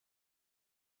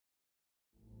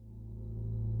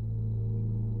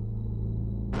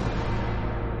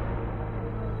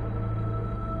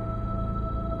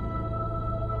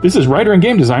This is writer and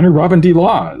game designer Robin D.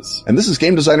 Laws. And this is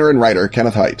game designer and writer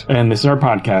Kenneth Hite. And this is our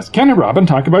podcast, Ken and Robin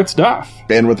Talk About Stuff.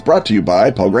 Bandwidth brought to you by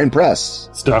Pelgrane Press.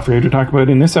 Stuff we're here to talk about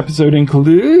in this episode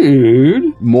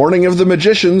include... Morning of the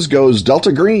Magicians goes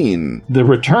Delta Green. The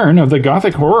return of the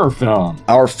Gothic horror film.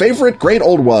 Our favorite great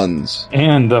old ones.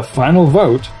 And the final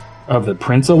vote of the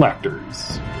Prince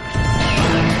Electors.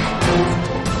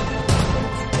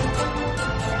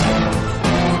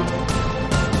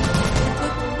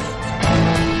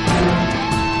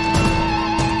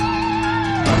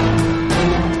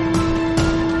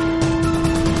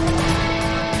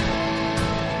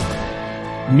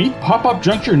 Meet pop-up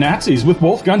juncture Nazis with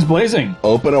both guns blazing.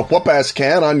 Open a whoop-ass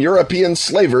can on European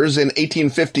slavers in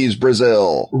 1850s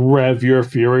Brazil. Rev your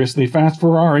furiously fast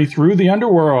Ferrari through the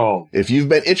underworld. If you've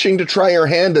been itching to try your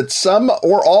hand at some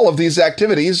or all of these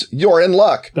activities, you're in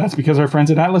luck. That's because our friends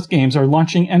at Atlas Games are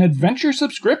launching an adventure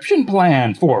subscription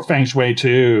plan for Feng Shui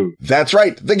 2. That's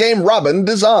right, the game Robin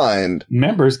designed.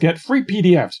 Members get free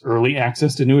PDFs, early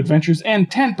access to new adventures, and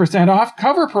 10% off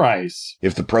cover price.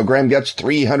 If the program gets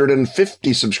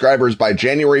 350 subscribers by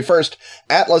January 1st,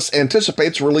 Atlas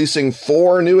anticipates releasing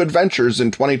 4 new adventures in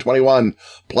 2021,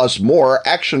 plus more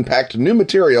action-packed new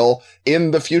material in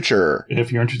the future.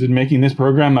 If you're interested in making this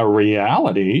program a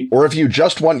reality, or if you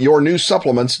just want your new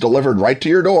supplements delivered right to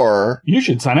your door, you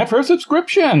should sign up for a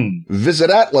subscription.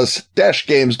 Visit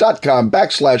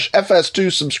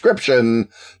atlas-games.com/FS2 subscription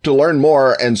to learn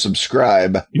more and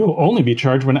subscribe. You'll only be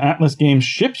charged when Atlas Games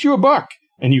ships you a book,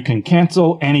 and you can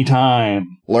cancel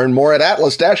anytime. Learn more at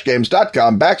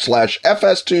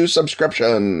atlas-games.com/FS2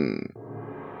 subscription.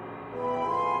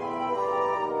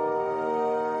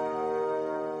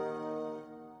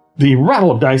 The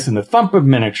rattle of dice and the thump of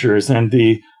miniatures and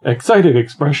the excited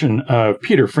expression of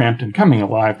Peter Frampton coming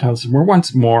alive tells us we're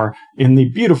once more in the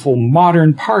beautiful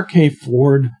modern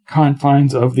parquet-floored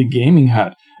confines of the Gaming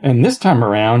Hut. And this time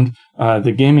around,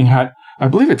 the Gaming Hut, I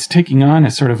believe it's taking on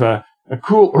a sort of a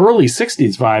cool early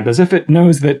 60s vibe, as if it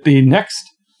knows that the next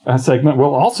segment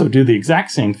will also do the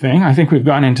exact same thing. I think we've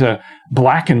gone into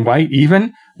black and white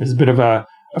even. There's a bit of a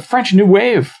French New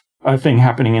Wave thing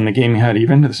happening in the Gaming Hut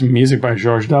even. There's some music by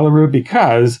Georges Delerue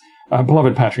because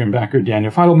beloved Patreon backer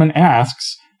Daniel Feidelman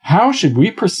asks, how should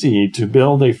we proceed to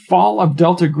build a Fall of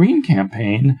Delta Green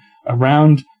campaign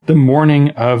around the Morning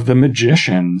of the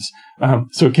Magicians?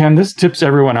 So Ken, this tips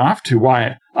everyone off to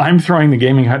why I'm throwing the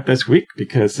Gaming Hut this week,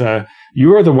 because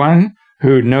you are the one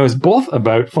who knows both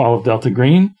about Fall of Delta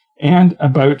Green and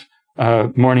about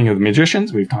Morning of the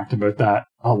Magicians. We've talked about that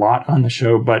a lot on the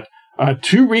show. But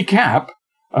to recap,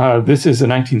 this is a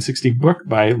 1960 book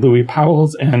by Louis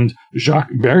Pauwels and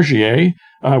Jacques Bergier,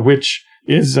 which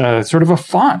is sort of a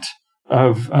font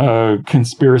of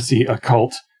conspiracy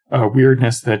occult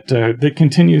weirdness that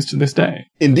continues to this day.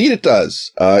 Indeed it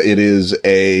does. It is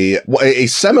a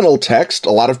seminal text.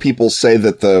 A lot of people say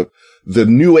that the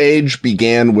New Age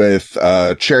began with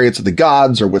Chariots of the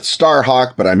Gods or with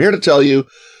Starhawk, but I'm here to tell you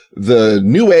the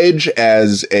New Age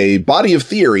as a body of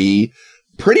theory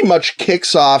pretty much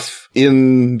kicks off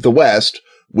in the West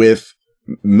with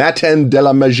Matin de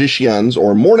la Magiciens,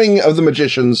 or Morning of the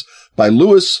Magicians, by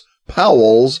Louis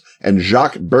Pauwels and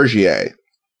Jacques Bergier.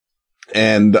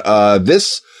 And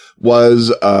this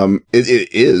was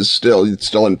it's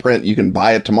still in print. You can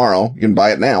buy it tomorrow. You can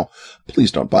buy it now.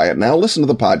 Please don't buy it now. Listen to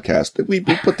the podcast. We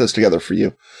put this together for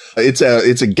you. It's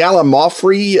a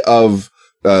gallimaufry of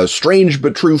strange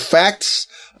but true facts,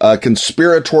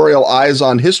 conspiratorial eyes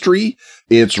on history.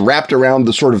 It's wrapped around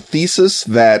the sort of thesis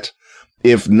that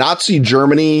if Nazi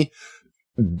Germany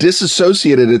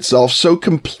disassociated itself so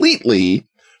completely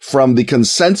from the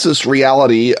consensus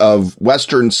reality of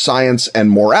Western science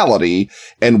and morality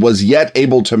and was yet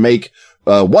able to make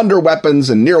wonder weapons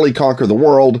and nearly conquer the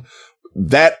world,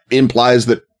 that implies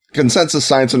that consensus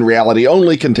science and reality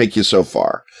only can take you so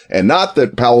far. And not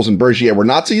that Pauwels and Bergier were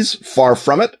Nazis, far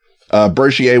from it.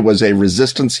 Bergier was a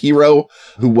resistance hero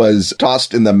who was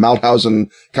tossed in the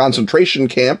Mauthausen concentration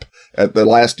camp at the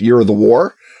last year of the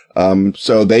war.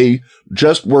 So they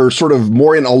just were sort of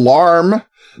more in alarm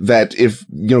that if,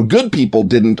 good people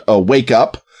didn't wake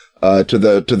up to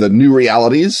the new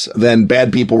realities, then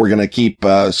bad people were going to keep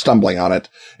stumbling on it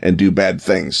and do bad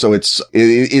things. So like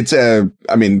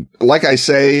I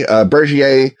say,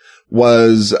 Bergier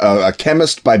was a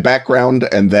chemist by background,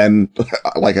 and then,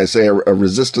 like I say, a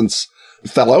resistance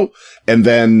fellow. And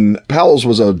then Pauwels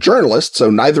was a journalist, so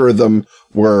neither of them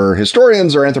were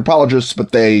historians or anthropologists,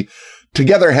 but they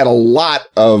together had a lot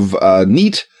of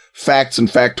neat facts and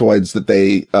factoids that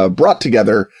they brought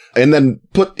together and then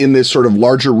put in this sort of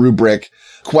larger rubric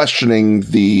questioning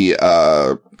the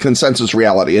consensus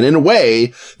reality, and in a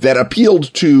way that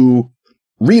appealed to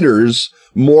readers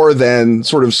more than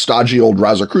sort of stodgy old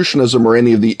Rosicrucianism or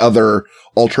any of the other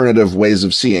alternative ways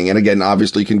of seeing. And again,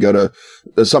 obviously you can go to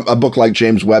a book like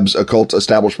James Webb's Occult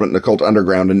Establishment and Occult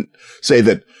Underground and say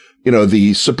that,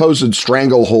 the supposed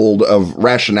stranglehold of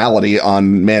rationality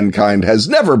on mankind has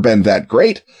never been that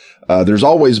great. There's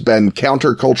always been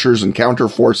countercultures and counter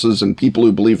forces and people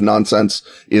who believe nonsense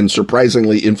in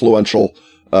surprisingly influential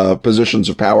positions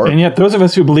of power. And yet those of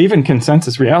us who believe in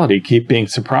consensus reality keep being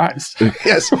surprised.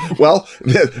 Yes. Well,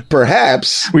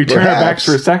 perhaps. We turn our backs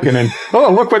for a second and,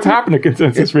 look what's happened to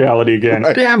consensus reality again.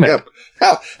 Right. Damn it. Yep.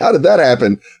 How did that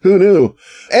happen? Who knew?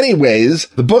 Anyways,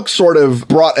 the book sort of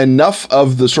brought enough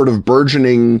of the sort of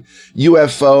burgeoning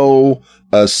UFO,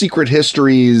 secret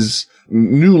histories,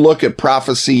 new look at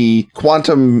prophecy,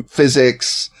 quantum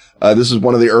physics. This is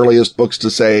one of the earliest books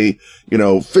to say,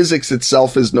 physics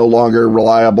itself is no longer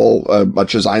reliable,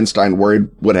 much as Einstein worried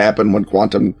would happen when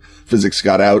quantum physics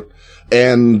got out.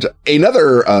 And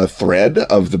another thread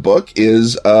of the book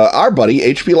is our buddy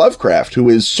H.P. Lovecraft, who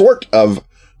is sort of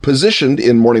positioned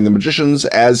in Mourning the Magicians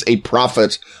as a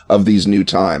prophet of these new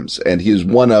times. And he is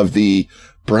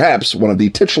perhaps one of the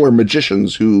titular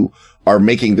magicians who are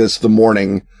making this the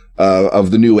morning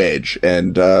of the new age.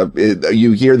 And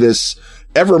you hear this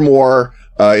ever more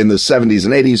in the 70s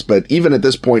and 80s, but even at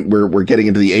this point, we're getting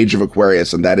into the age of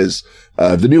Aquarius, and that is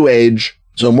the new age.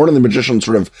 So Mourning the Magician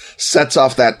sort of sets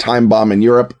off that time bomb in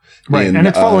Europe. Right, and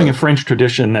it's following a French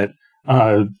tradition that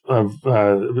of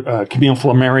Camille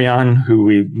Flammarion, who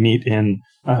we meet in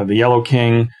The Yellow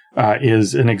King,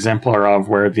 is an exemplar of,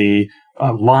 where the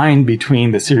line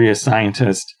between the serious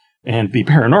scientist and the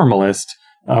paranormalist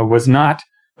was not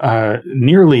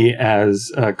nearly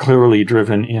as clearly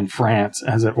driven in France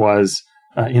as it was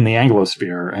in the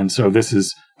Anglosphere. And so this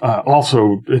is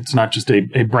also, it's not just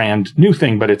a brand new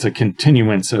thing, but it's a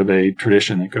continuance of a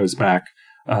tradition that goes back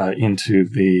into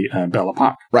the Belle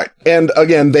Epoque. Right. And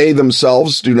again, they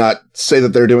themselves do not say that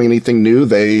they're doing anything new.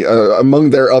 They, among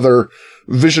their other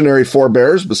visionary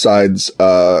forebears, besides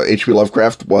H.P.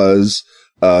 Lovecraft, was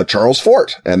Charles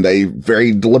Fort. And they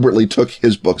very deliberately took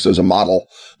his books as a model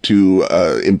to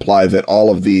imply that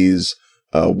all of these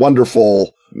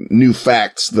wonderful new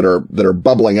facts that are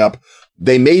bubbling up,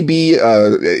 they may be,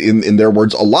 in their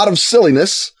words, a lot of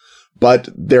silliness, but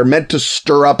they're meant to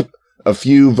stir up a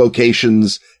few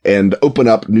vocations and open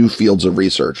up new fields of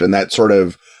research. And that sort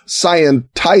of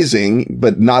scientizing,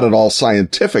 but not at all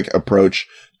scientific approach,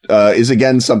 is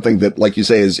again something that, like you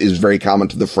say, is very common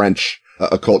to the French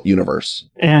occult universe.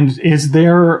 And is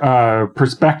there a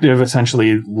perspective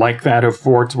essentially like that of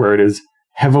Fort's, where it is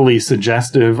heavily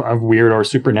suggestive of weird or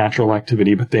supernatural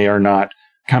activity, but they are not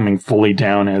coming fully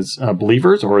down as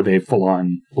believers, or are they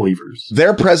full-on believers?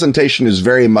 Their presentation is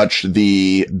very much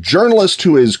the journalist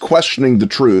who is questioning the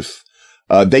truth.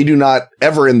 They do not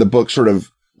ever in the book sort of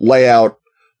lay out,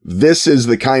 this is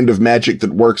the kind of magic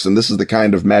that works and this is the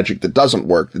kind of magic that doesn't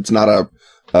work. It's not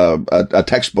a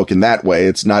textbook in that way.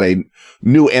 It's not a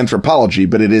new anthropology,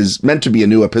 but it is meant to be a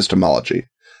new epistemology.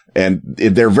 And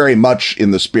they're very much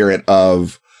in the spirit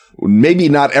of, maybe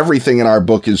not everything in our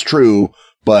book is true,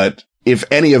 but if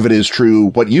any of it is true,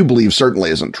 what you believe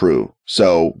certainly isn't true.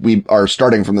 So we are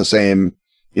starting from the same,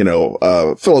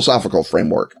 philosophical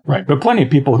framework. Right. But plenty of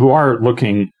people who are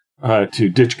looking to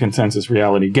ditch consensus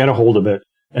reality get a hold of it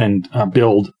and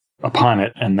build upon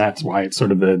it. And that's why it's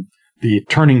sort of the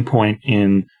turning point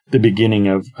in the beginning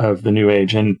of the New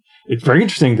Age. And it's very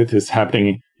interesting that this is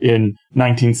happening in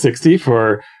 1960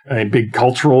 for a big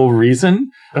cultural reason.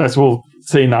 As we'll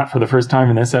say, not for the first time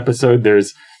in this episode,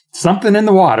 there's something in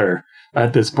the water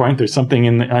at this point. There's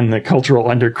something on the cultural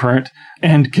undercurrent.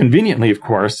 And conveniently, of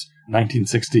course,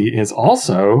 1960 is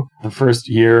also the first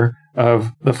year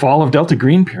of the fall of Delta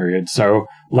Green period. So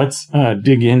let's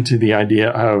dig into the idea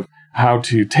of how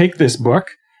to take this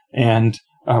book and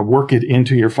work it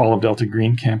into your Fall of Delta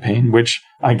Green campaign, which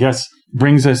I guess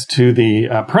brings us to the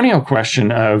perennial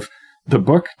question of, the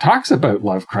book talks about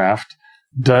Lovecraft.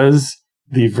 Does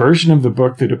the version of the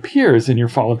book that appears in your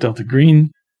Fall of Delta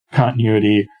Green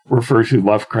continuity refer to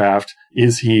Lovecraft?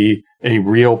 Is he a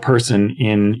real person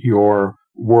in your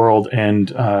world?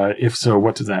 And if so,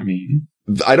 what does that mean?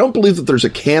 I don't believe that there's a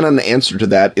canon answer to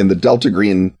that in the Delta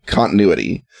Green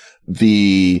continuity.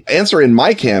 The answer in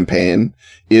my campaign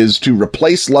is to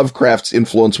replace Lovecraft's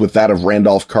influence with that of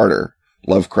Randolph Carter,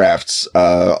 Lovecraft's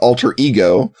alter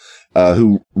ego,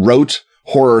 who wrote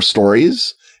horror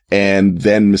stories and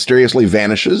then mysteriously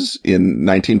vanishes in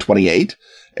 1928.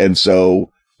 And so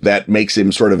that makes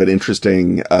him sort of an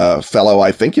interesting fellow,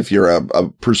 I think, if you're a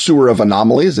pursuer of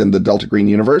anomalies in the Delta Green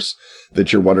universe,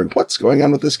 that you're wondering, what's going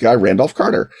on with this guy, Randolph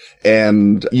Carter?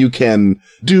 And you can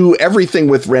do everything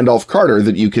with Randolph Carter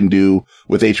that you can do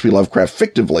with H.P. Lovecraft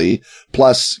fictively,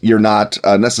 plus you're not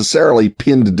necessarily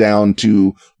pinned down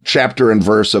to chapter and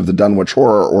verse of the Dunwich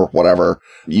Horror or whatever.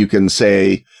 You can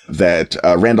say that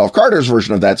Randolph Carter's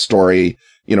version of that story,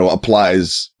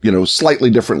 applies, slightly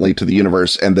differently to the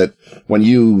universe, and that when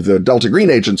you, the Delta Green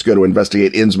agents, go to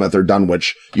investigate Innsmouth or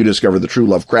Dunwich, you discover the true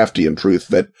Lovecraftian truth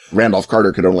that Randolph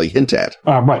Carter could only hint at.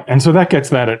 Right. And so that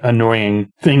gets that annoying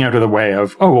thing out of the way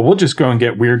of, we'll just go and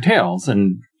get weird tales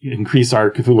and increase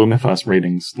our Cthulhu Mythos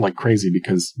ratings like crazy,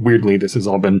 because weirdly this has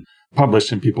all been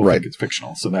published and people think it's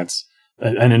fictional. So that's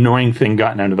an annoying thing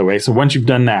gotten out of the way. So once you've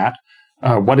done that,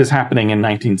 what is happening in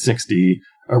 1960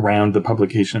 around the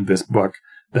publication of this book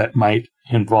that might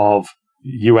involve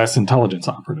U.S. intelligence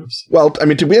operatives? Well, I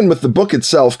mean, to begin with, the book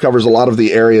itself covers a lot of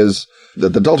the areas that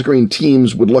the Delta Green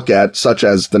teams would look at, such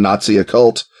as the Nazi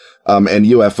occult and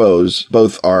UFOs.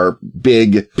 Both are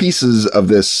big pieces of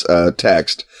this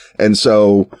text. And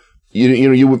so,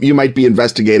 you might be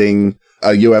investigating a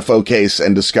UFO case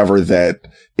and discover that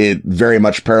it very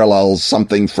much parallels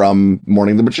something from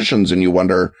Morning the Magicians, and you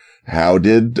wonder, how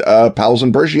did Powles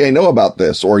and Bergier know about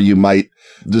this? Or you might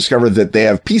discover that they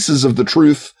have pieces of the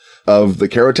truth of the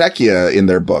Karotechia in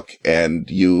their book, and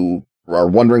you are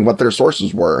wondering what their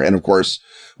sources were. And of course,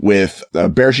 with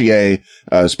Bergier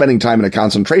spending time in a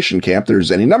concentration camp,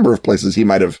 there's any number of places he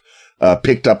might have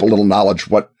picked up a little knowledge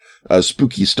what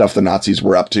spooky stuff the Nazis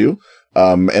were up to.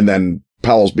 And then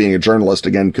Powles, being a journalist,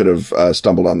 again, could have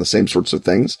stumbled on the same sorts of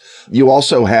things. You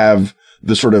also have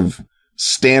the sort of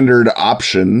standard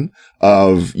option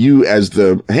of you as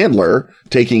the handler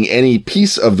taking any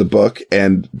piece of the book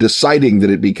and deciding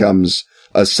that it becomes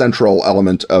a central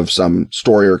element of some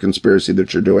story or conspiracy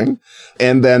that you're doing.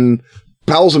 And then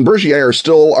Powles and Bergier are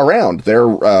still around. They're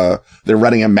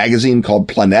running a magazine called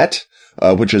Planet,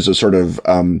 which is a sort of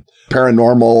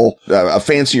paranormal, a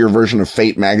fancier version of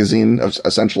Fate magazine,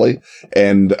 essentially,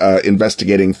 and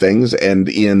investigating things. And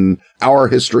in our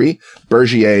history,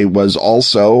 Bergier was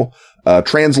also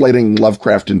translating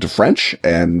Lovecraft into French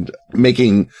and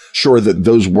making sure that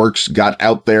those works got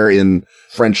out there in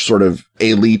French sort of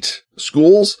elite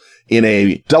schools. In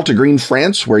a Delta Green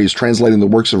France, where he's translating the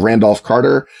works of Randolph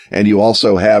Carter, and you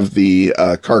also have the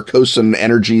Carcosan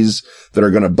energies that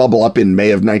are going to bubble up in May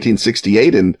of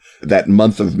 1968 in that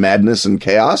month of madness and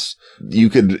chaos, you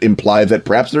could imply that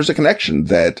perhaps there's a connection,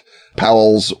 that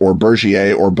Powles or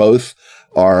Bergier or both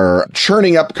are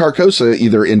churning up Carcosa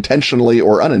either intentionally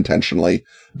or unintentionally,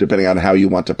 depending on how you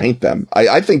want to paint them.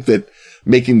 I think that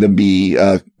making them be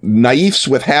naifs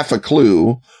with half a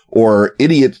clue or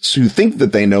idiots who think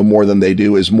that they know more than they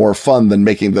do is more fun than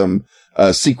making them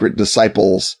secret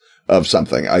disciples of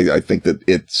something. I think that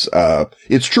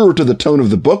it's truer to the tone of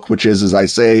the book, which is, as I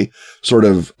say, sort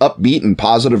of upbeat and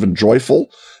positive and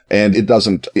joyful. And it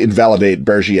doesn't invalidate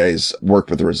Bergier's work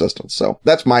with the Resistance. So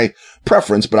that's my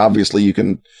preference, but obviously you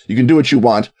can do what you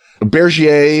want.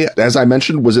 Bergier, as I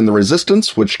mentioned, was in the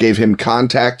Resistance, which gave him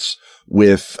contacts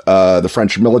with the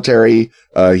French military.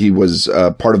 He was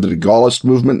part of the de Gaullist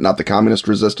movement, not the communist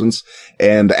resistance.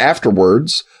 And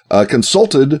afterwards,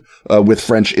 consulted with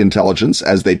French intelligence,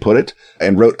 as they put it,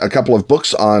 and wrote a couple of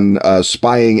books on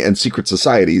spying and secret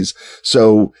societies.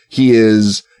 So he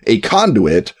is a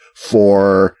conduit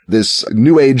for this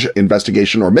New Age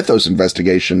investigation or Mythos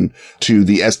investigation to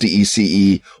the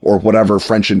SDECE or whatever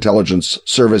French intelligence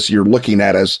service you're looking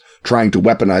at as trying to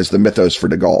weaponize the mythos for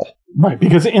de Gaulle. Right,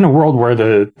 because in a world where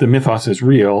the mythos is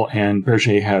real and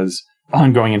Bergier has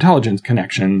ongoing intelligence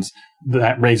connections,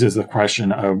 that raises the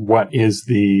question of what is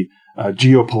the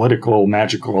geopolitical,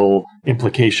 magical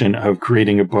implication of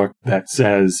creating a book that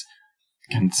says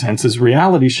consensus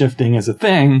reality shifting is a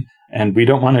thing, and we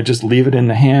don't want to just leave it in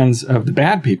the hands of the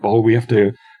bad people. We have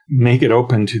to make it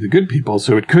open to the good people.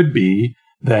 So it could be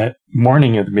that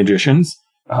Morning of the Magicians,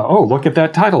 look at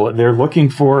that title. They're looking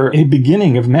for a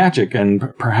beginning of magic,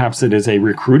 and perhaps it is a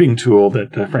recruiting tool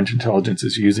that the French intelligence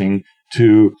is using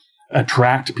to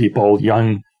attract people,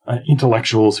 young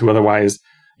intellectuals who otherwise,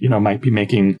 might be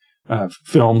making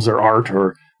films or art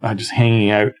or just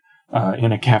hanging out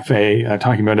in a cafe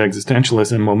talking about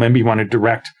existentialism. Well, maybe you want to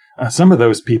direct some of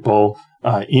those people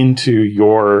into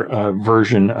your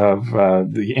version of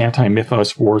the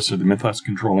anti-mythos force or the mythos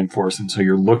controlling force. And so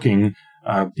you're looking,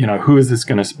 who is this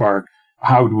going to spark?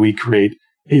 How do we create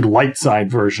a light side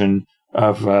version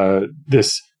of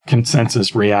this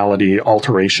consensus reality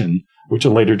alteration, which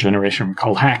a later generation would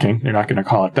call hacking? They're not going to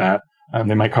call it that.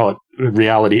 They might call it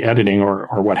reality editing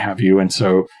or what have you. And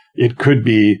so it could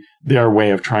be their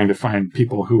way of trying to find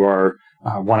people who are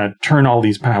want to turn all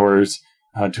these powers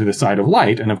to the side of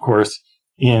light. And of course,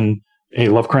 in a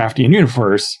Lovecraftian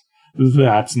universe,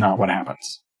 that's not what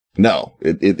happens. No,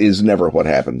 it is never what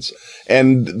happens.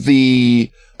 And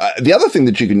the other thing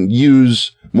that you can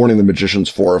use Morning of the Magicians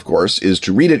for, of course, is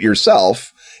to read it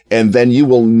yourself, and then you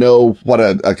will know what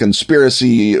a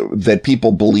conspiracy that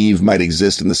people believe might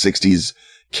exist in the 60s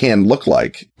can look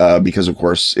like, because, of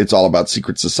course, it's all about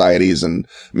secret societies and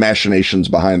machinations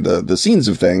behind the scenes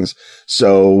of things.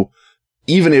 So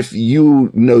even if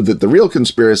you know that the real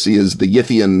conspiracy is the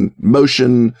Yithian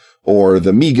motion or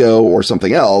the Migo or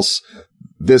something else,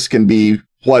 this can be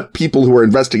what people who are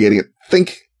investigating it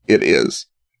think it is.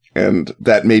 And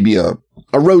that may be a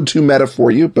road to meta for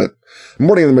you, but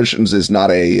Morning of the Magicians is not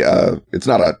it's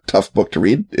not a tough book to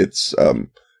read. It's,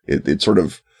 it sort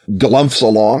of glumps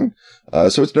along.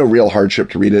 So it's no real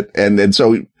hardship to read it. And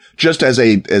so just as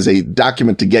a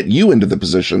document to get you into the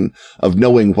position of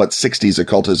knowing what 60s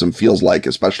occultism feels like,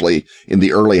 especially in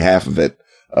the early half of it,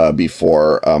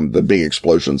 before, the big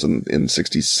explosions in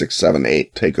 66, 7,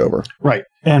 8 take over. Right.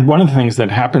 And one of the things that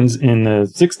happens in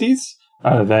the 60s,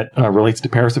 that relates to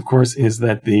Paris, of course, is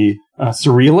that the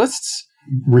surrealists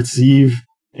receive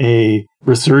a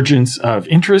resurgence of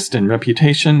interest and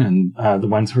reputation, and the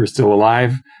ones who are still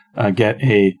alive get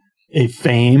a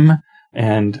fame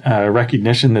and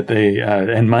recognition that they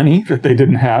and money that they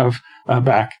didn't have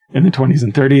back in the 20s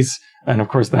and 30s. And of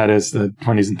course, that is the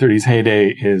 20s and 30s heyday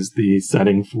is the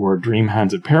setting for Dream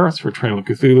Hounds of Paris for Trail of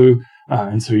Cthulhu.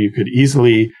 And so you could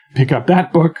easily pick up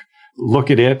that book, look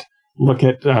at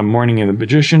Morning of the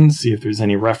Magicians, see if there's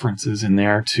any references in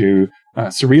there to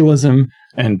surrealism,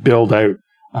 and build out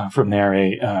from there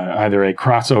either a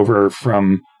crossover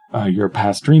from your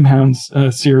past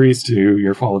Dreamhounds series to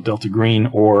your Fall of Delta Green,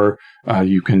 or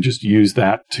you can just use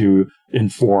that to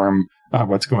inform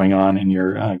what's going on in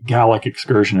your Gallic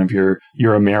excursion of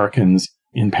your Americans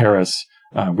in Paris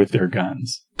with their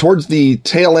guns. Towards the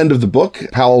tail end of the book,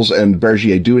 Howells and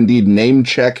Bergier do indeed name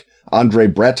check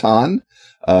André Breton,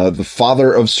 the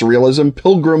father of surrealism,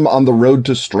 pilgrim on the road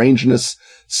to strangeness,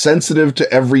 sensitive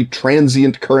to every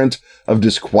transient current of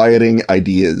disquieting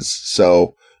ideas.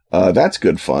 So that's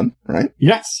good fun, right?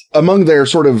 Yes. Among their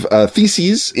sort of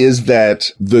theses is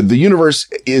that the universe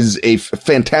is a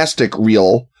fantastic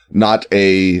reel, not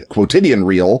a quotidian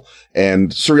reel,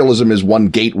 and surrealism is one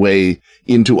gateway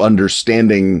into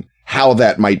understanding how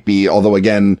that might be. Although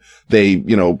again, they,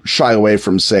 shy away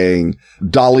from saying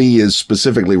Dali is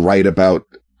specifically right about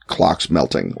clocks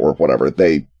melting or whatever.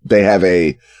 They have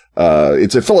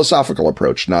it's a philosophical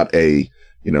approach, not a,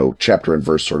 chapter and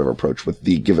verse sort of approach with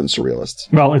the given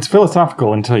surrealists. Well, it's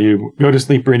philosophical until you go to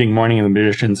sleep reading Morning of the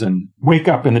Magicians and wake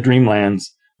up in the dreamlands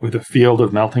with a field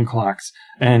of melting clocks.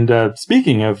 And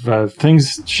speaking of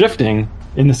things shifting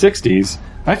in the 60s,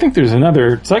 I think there's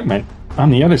another segment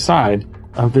on the other side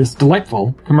of this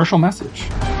delightful commercial message.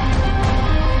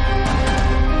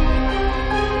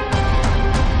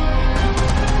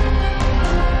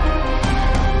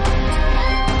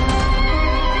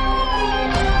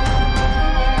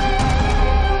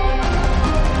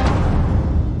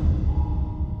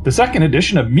 The second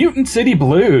edition of Mutant City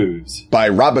Blues by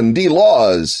Robin D.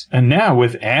 Laws, and now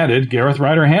with added Gareth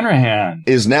Ryder Hanrahan,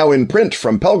 is now in print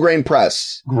from Pelgrane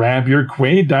Press. Grab your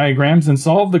Quaid diagrams and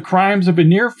solve the crimes of a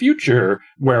near future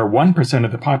where 1%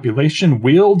 of the population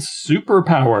wields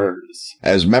superpowers.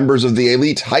 As members of the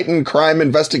elite Heightened Crime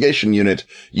Investigation Unit,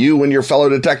 you and your fellow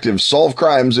detectives solve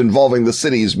crimes involving the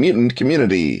city's mutant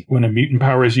community. When a mutant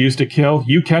power is used to kill,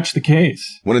 you catch the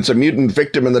case. When it's a mutant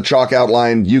victim in the chalk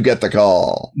outline, you get the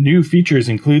call. New features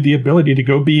include the ability to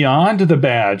go beyond the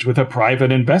badge with a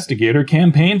private investigator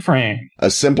campaign frame, a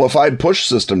simplified push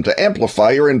system to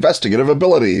amplify your investigative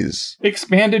abilities,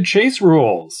 expanded chase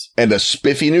rules, and a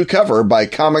spiffy new cover by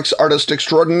comics artist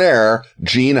extraordinaire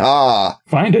Gene Ha.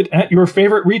 Find it at your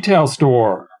favorite retail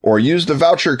store. Or use the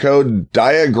voucher code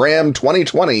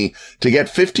DIAGRAM2020 to get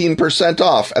 15%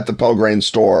 off at the Pelgrane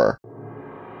store.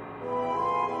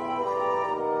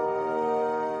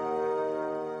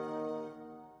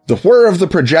 The whir of the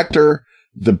projector,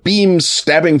 the beams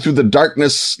stabbing through the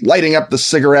darkness, lighting up the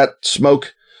cigarette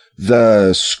smoke,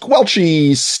 the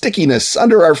squelchy stickiness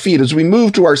under our feet as we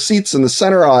move to our seats in the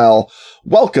center aisle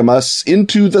welcome us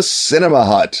into the Cinema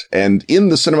Hut. And in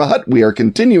the Cinema Hut, we are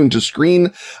continuing to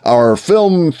screen our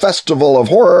film festival of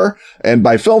horror. And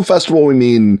by film festival, we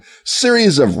mean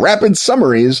series of rapid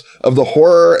summaries of the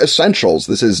horror essentials.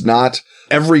 This is not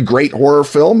every great horror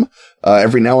film.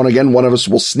 Every now and again, one of us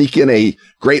will sneak in a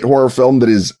great horror film that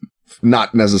is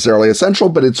not necessarily essential,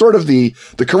 but it's sort of the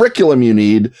curriculum you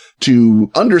need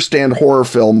to understand horror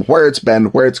film, where it's been,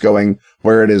 where it's going,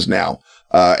 where it is now.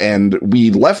 And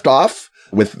we left off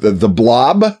with the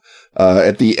Blob,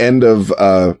 at the end of,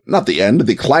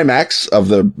 the climax of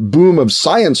the boom of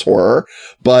science horror.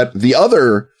 But the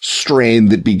other strain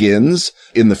that begins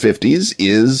in the 50s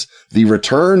is the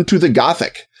return to the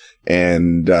Gothic.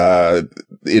 And,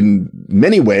 in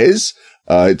many ways,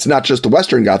 it's not just the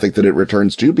Western Gothic that it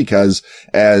returns to, because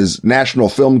as national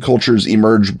film cultures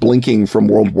emerge blinking from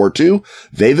World War II,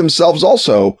 they themselves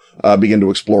also begin to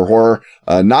explore horror,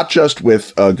 not just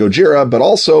with Gojira, but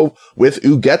also with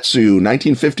Ugetsu,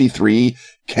 1953,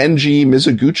 Kenji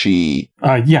Mizoguchi.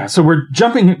 So we're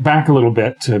jumping back a little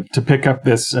bit to pick up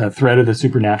this thread of the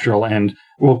supernatural, and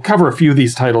we'll cover a few of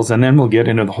these titles, and then we'll get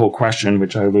into the whole question,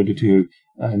 which I alluded to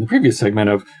in the previous segment,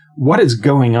 of what is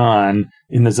going on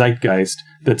in the zeitgeist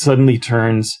that suddenly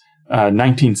turns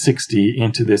 1960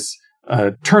 into this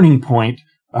turning point,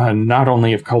 not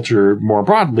only of culture more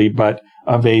broadly, but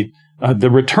of the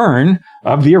return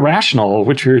of the irrational,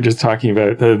 which we were just talking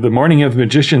about. The Morning of the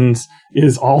Magicians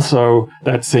is also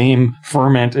that same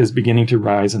ferment is beginning to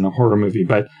rise in the horror movie.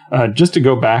 But just to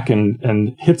go back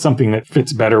and hit something that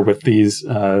fits better with these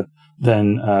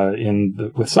than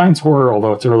with science horror,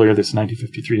 although it's earlier, this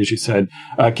 1953, as you said.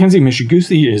 Kenji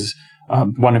Mizoguchi is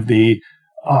one of the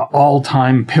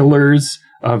all-time pillars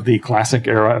of the classic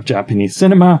era of Japanese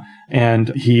cinema, and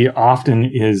he often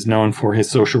is known for his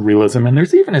social realism. And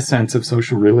there's even a sense of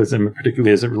social realism,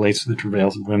 particularly as it relates to the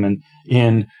travails of women,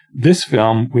 in this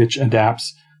film, which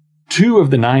adapts 2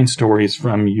 of the 9 stories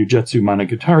from Yugetsu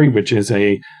Monogatari, which is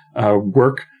a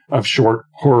work of short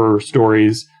horror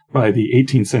stories by the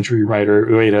 18th century writer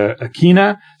Ueda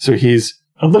Akina. So he's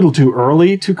a little too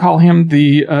early to call him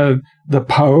the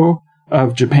Poe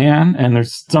of Japan, and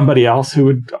there's somebody else who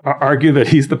would argue that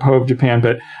he's the Poe of Japan.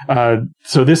 But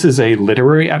so this is a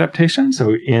literary adaptation.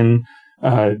 So in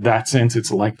that sense,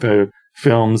 it's like the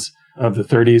films of the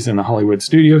 30s in the Hollywood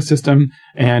studio system,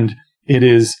 and it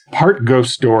is part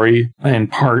ghost story and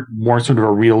part more sort of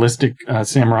a realistic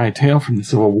samurai tale from the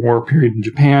Civil War period in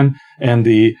Japan. And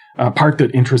the part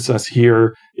that interests us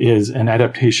here is an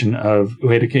adaptation of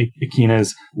Ueda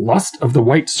Akina's Lust of the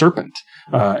White Serpent.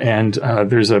 And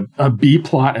there's a B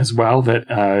plot as well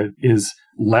that is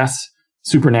less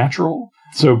supernatural.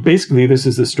 So basically, this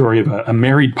is the story of a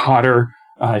married potter.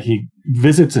 He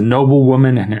visits a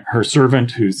noblewoman and her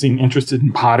servant who seem interested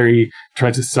in pottery,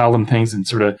 tries to sell them things, and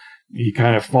sort of he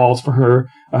kind of falls for her.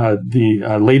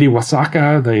 The Lady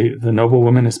Wasaka, the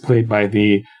noblewoman, is played by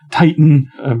the titan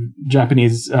of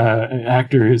Japanese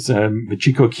actors,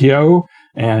 Michiko Kyo.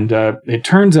 And it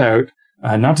turns out,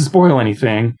 not to spoil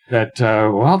anything, that,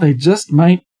 they just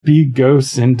might be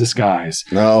ghosts in disguise.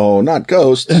 No, not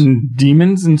ghosts. And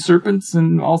demons and serpents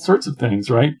and all sorts of things,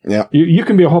 right? Yeah. You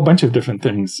can be a whole bunch of different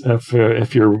things. If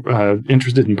you're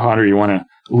interested in pottery, you want to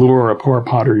lure a poor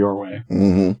potter your way.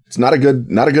 Mm-hmm. It's not a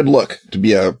good look to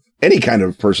be any kind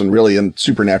of person really in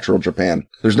supernatural Japan.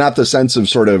 There's not the sense of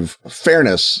sort of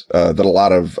fairness that a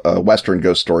lot of Western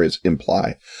ghost stories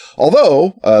imply.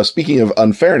 Although, speaking of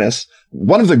unfairness,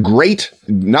 one of the great,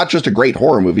 not just a great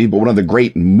horror movie, but one of the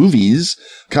great movies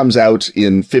comes out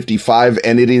in 55,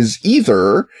 and it is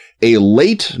either a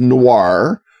late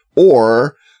noir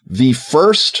or the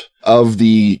first of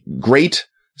the great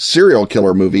serial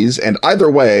killer movies. And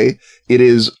either way, it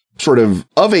is sort of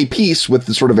a piece with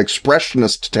the sort of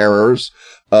expressionist terrors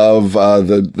of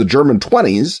the German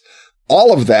 20s.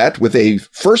 All of that with a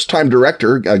first-time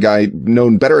director, a guy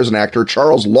known better as an actor,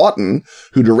 Charles Laughton,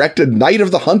 who directed Night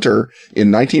of the Hunter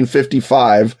in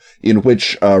 1955, in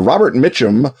which Robert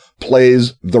Mitchum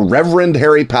plays the Reverend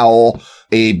Harry Powell,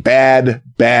 a bad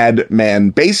man.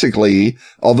 Basically,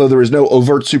 although there is no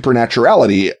overt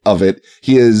supernaturality of it,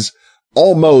 he is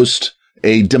almost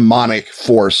a demonic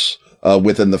force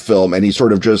within the film, and he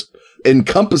sort of just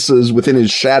encompasses within his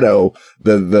shadow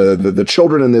the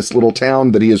children in this little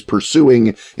town that he is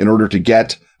pursuing in order to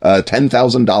get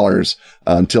 $10,000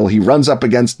 until he runs up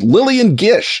against Lillian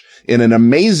Gish in an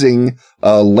amazing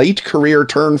late career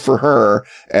turn for her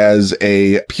as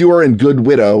a pure and good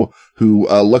widow who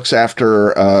looks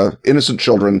after innocent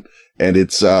children. And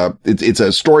it's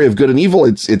a story of good and evil.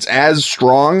 It's as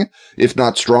strong, if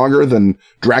not stronger, than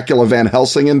Dracula Van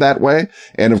Helsing in that way.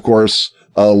 And of course,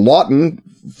 Laughton,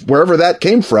 wherever that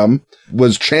came from,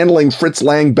 was channeling Fritz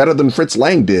Lang better than Fritz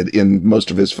Lang did in most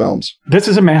of his films. This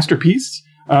is a masterpiece.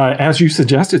 As you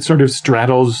suggest, it sort of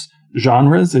straddles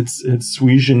genres. It's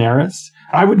sui generis.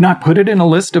 I would not put it in a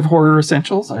list of horror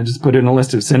essentials. I just put it in a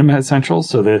list of cinema essentials.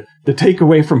 So the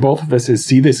takeaway from both of us is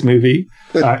see this movie.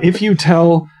 If you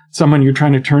tell someone you're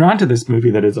trying to turn on to this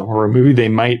movie that is a horror movie, they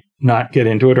might not get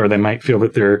into it, or they might feel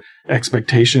that their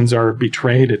expectations are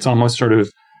betrayed. It's almost sort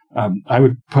of, I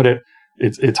would put it,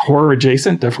 it's horror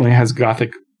adjacent, definitely has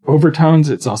gothic overtones.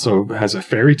 It's also has a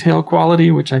fairy tale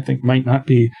quality, which I think might not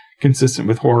be consistent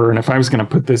with horror. And if I was going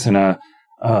to put this in a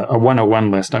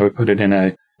 101 list, I would put it in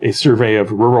a survey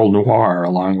of rural noir,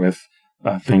 along with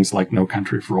things like No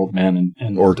Country for Old Men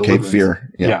and or Cape Fear.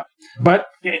 Yeah. But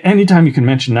anytime you can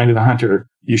mention Night of the Hunter,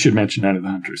 you should mention Night of the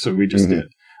Hunter. So we just did.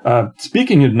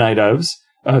 Speaking of night ofs,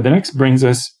 the next brings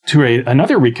us to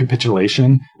another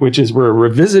recapitulation, which is we're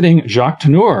revisiting Jacques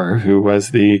Tourneur, who was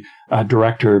the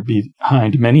director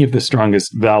behind many of the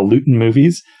strongest Val Lewton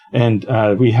movies. And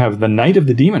we have The Night of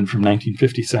the Demon from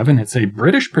 1957. It's a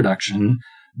British production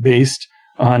based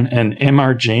on an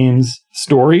M.R. James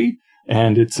story.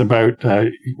 And it's about,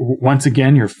 once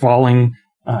again, you're falling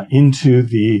into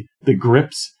the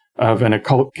grips of an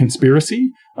occult conspiracy.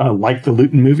 Like the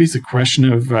Lewton movies, a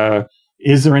question of,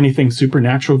 is there anything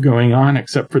supernatural going on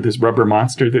except for this rubber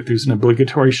monster that there's an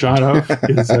obligatory shot of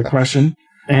is a question.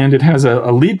 And it has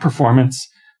a lead performance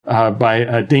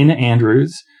by Dana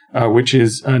Andrews, which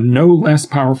is no less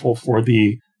powerful for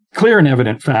the clear and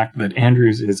evident fact that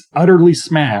Andrews is utterly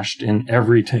smashed in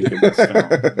every take of this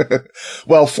film.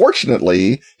 Well,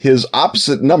 fortunately, his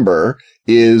opposite number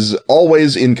is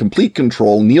always in complete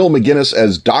control. Neil McGuinness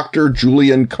as Dr.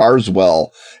 Julian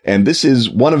Carswell. And this is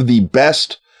one of the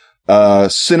best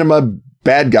cinema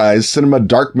bad guys, cinema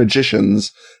dark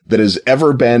magicians that has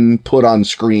ever been put on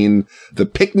screen. The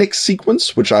picnic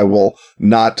sequence, which I will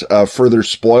not further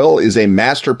spoil, is a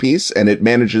masterpiece, and it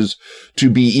manages to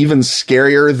be even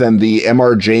scarier than the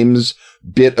M.R. James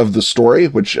bit of the story,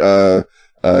 which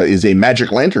is a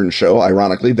Magic Lantern show.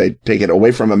 Ironically, they take it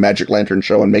away from a Magic Lantern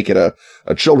show and make it a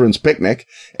children's picnic.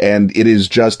 And it is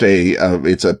just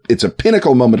it's a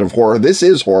pinnacle moment of horror. This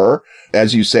is horror.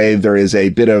 As you say, there is a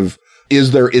bit of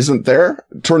is there, isn't there?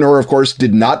 Tourneur, of course,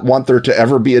 did not want there to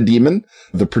ever be a demon.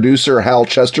 The producer, Hal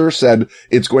Chester, said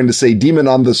it's going to say demon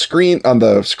on the screen. It's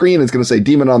going to say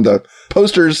demon on the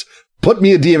posters. Put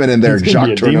me a demon in there,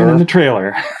 Jacques Tourneur. Demon in the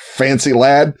trailer. Fancy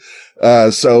lad.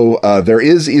 So there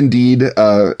is indeed,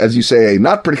 as you say, a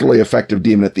not particularly effective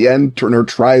demon at the end. Tourneur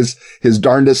tries his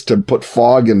darndest to put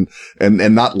fog and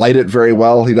not light it very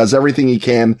well. He does everything he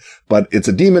can, but it's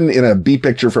a demon in a B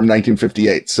picture from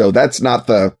 1958. So that's not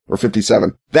or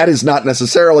 57. That is not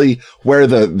necessarily where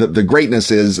the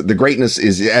greatness is. The greatness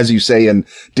is, as you say, in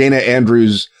Dana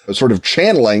Andrews sort of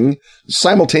channeling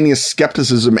simultaneous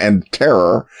skepticism and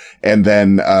terror. And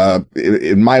then,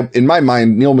 in my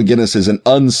mind, Neil McGuinness is an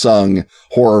unsung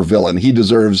horror villain. He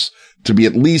deserves to be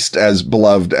at least as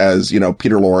beloved as,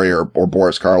 Peter Lorre or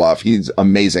Boris Karloff. He's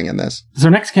amazing in this. So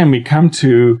next, can we come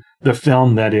to the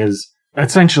film that is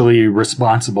essentially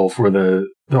responsible for the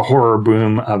horror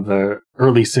boom of the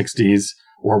early 60s,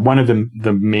 or one of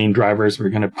the main drivers? We're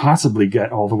going to possibly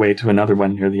get all the way to another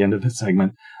one near the end of this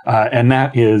segment. And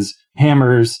that is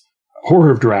Hammer's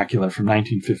Horror of Dracula from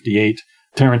 1958,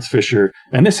 Terence Fisher.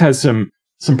 And this has some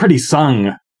pretty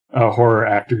sung horror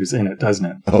actors in it, doesn't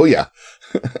it? Oh, yeah.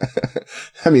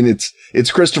 I mean,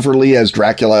 it's Christopher Lee as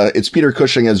Dracula. It's Peter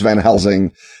Cushing as Van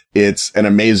Helsing. It's an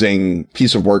amazing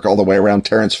piece of work all the way around.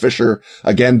 Terence Fisher,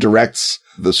 again, directs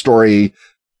the story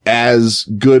as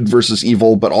good versus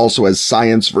evil, but also as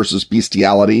science versus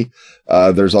bestiality.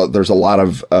 There's a lot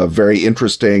of very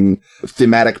interesting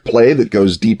thematic play that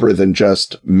goes deeper than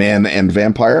just man and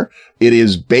vampire. It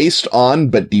is based on,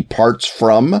 but departs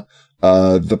from,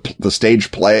 the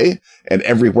stage play, and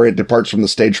everywhere it departs from the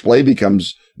stage play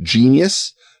becomes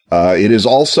genius. It is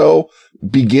also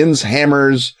begins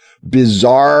Hammer's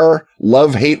bizarre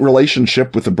love-hate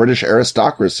relationship with the British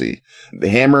aristocracy. The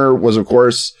Hammer was, of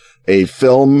course, a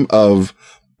film of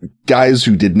guys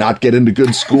who did not get into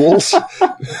good schools.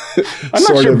 I'm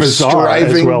not sure bizarre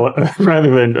as well,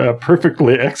 rather than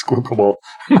perfectly execrable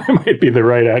might be the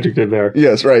right adjective there.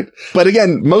 Yes, right. But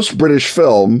again, most British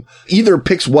film either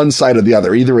picks one side or the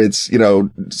other. Either it's,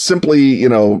 simply,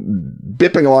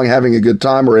 bipping along having a good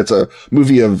time, or it's a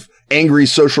movie of angry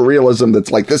social realism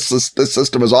that's like, this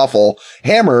system is awful.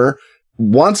 Hammer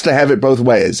wants to have it both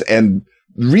ways, and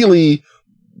really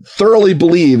thoroughly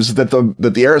believes that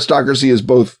the aristocracy is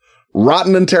both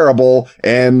rotten and terrible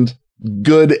and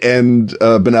good and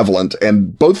benevolent,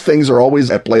 and both things are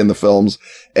always at play in the films.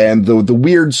 And the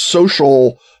weird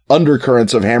social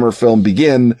undercurrents of Hammer film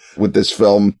begin with this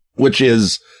film, which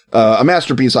is a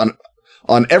masterpiece on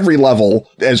on every level,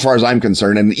 as far as I'm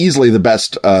concerned, and easily the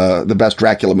best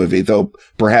Dracula movie, though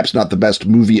perhaps not the best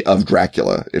movie of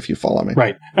Dracula, if you follow me.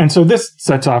 Right. And so this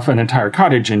sets off an entire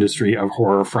cottage industry of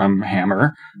horror from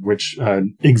Hammer, which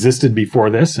existed before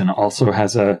this and also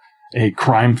has a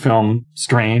crime film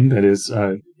strain that is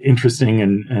interesting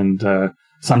and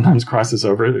sometimes crosses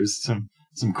over. There's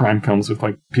some crime films with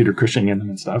like Peter Cushing in them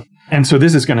and stuff. And so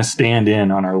this is going to stand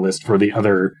in on our list for the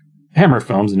other Hammer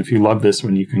films. And if you love this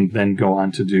one, you can then go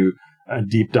on to do a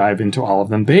deep dive into all of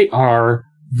them. They are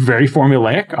very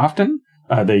formulaic often.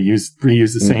 They reuse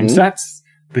the same sets.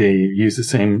 They use the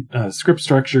same script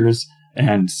structures.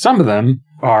 And some of them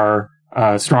are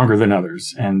stronger than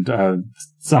others. And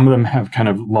some of them have kind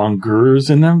of longeurs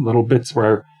in them, little bits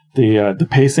where the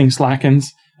pacing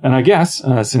slackens. And I guess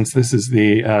since this is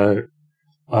the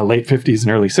late 50s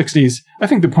and early 60s, I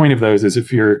think the point of those is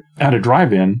if you're at a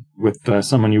drive-in with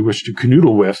someone you wish to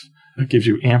canoodle with, it gives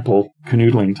you ample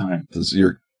canoodling time. This is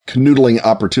your canoodling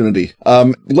opportunity.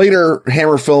 Later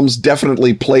Hammer films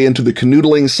definitely play into the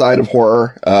canoodling side of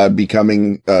horror,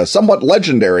 becoming somewhat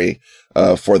legendary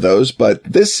for those. But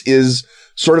this is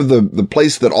sort of the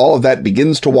place that all of that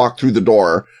begins to walk through the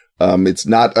door. It's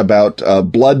not about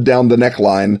blood down the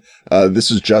neckline.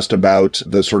 This is just about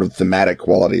the sort of thematic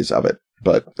qualities of it.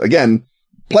 But again,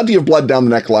 plenty of blood down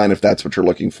the neckline if that's what you're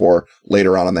looking for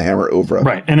later on in the Hammer oeuvre.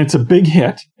 Right. And it's a big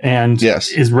hit and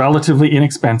is relatively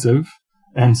inexpensive.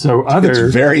 And so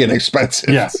it's very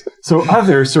inexpensive. Yes. So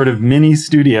other sort of mini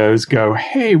studios go,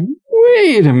 hey,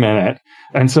 wait a minute.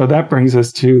 And so that brings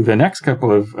us to the next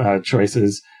couple of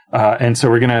choices. And so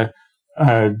we're going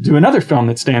to do another film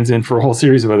that stands in for a whole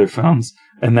series of other films.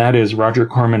 And that is Roger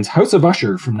Corman's House of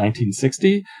Usher from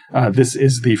 1960. This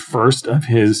is the first of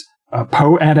his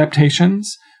Poe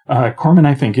adaptations. Corman,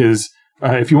 I think, is,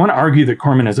 if you want to argue that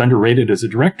Corman is underrated as a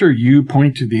director, you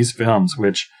point to these films,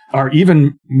 which are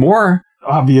even more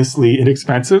obviously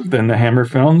inexpensive than the Hammer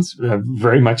films,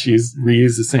 very much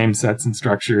reuse the same sets and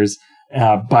structures,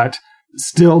 but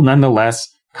still nonetheless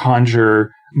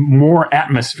conjure more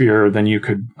atmosphere than you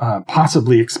could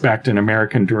possibly expect an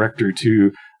American director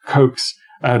to coax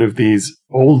out of these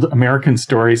old American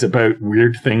stories about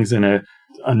weird things in a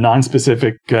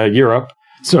non-specific Europe.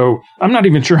 So I'm not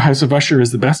even sure House of Usher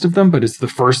is the best of them, but it's the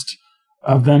first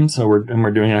of them. So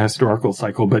we're doing a historical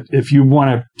cycle. But if you want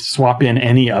to swap in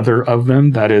any other of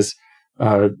them, that is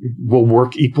will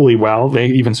work equally well. They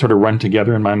even sort of run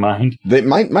together in my mind.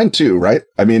 Mine too, right?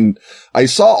 I mean, I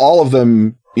saw all of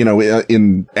them,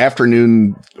 in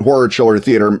afternoon horror chiller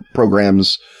theater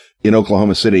programs in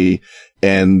Oklahoma City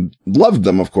and loved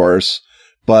them, of course.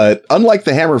 But unlike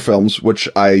the Hammer films, which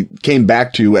I came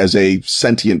back to as a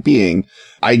sentient being,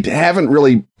 I haven't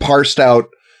really parsed out,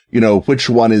 which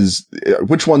ones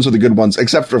are the good ones,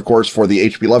 except for, of course, for the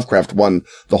H.P. Lovecraft one,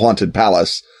 The Haunted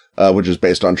Palace, which is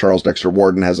based on Charles Dexter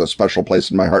Ward and has a special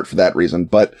place in my heart for that reason.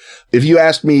 But if you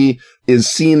asked me, is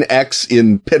scene X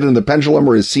in Pit and the Pendulum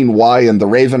or is scene Y in The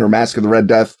Raven or Mask of the Red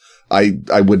Death,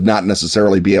 I would not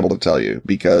necessarily be able to tell you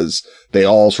because they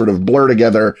all sort of blur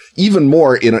together even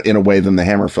more in a way than the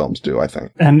Hammer films do, I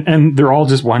think. And they're all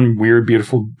just one weird,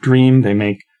 beautiful dream. They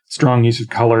make strong use of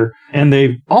color, and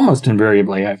they almost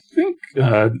invariably, I think,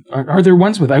 are there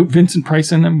ones without Vincent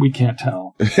Price in them? We can't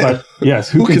tell. But yes,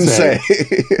 who can say?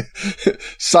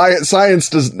 Science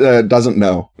doesn't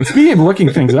know. Speaking of looking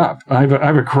things up, I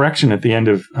have a correction at the end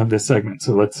of this segment,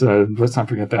 so let's not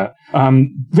forget that.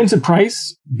 Vincent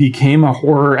Price became a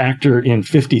horror actor in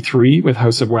 1953 with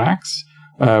House of Wax.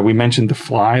 We mentioned The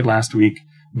Fly last week,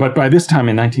 but by this time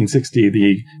in 1960,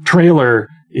 the trailer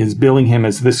is billing him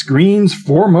as the screen's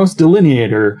foremost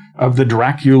delineator of the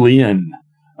Draculian,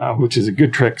 which is a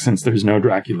good trick since there's no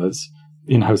Draculas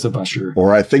in House of Usher.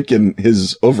 Or I think in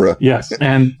his oeuvre. Yes,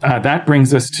 and that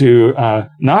brings us to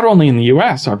not only in the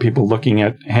U.S. are people looking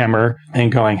at Hammer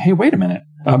and going, hey, wait a minute,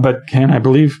 but Ken, I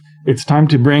believe it's time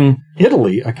to bring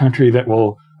Italy, a country that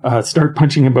will start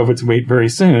punching above its weight very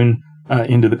soon,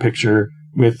 into the picture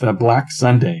with Black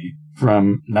Sunday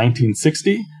from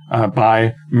 1960.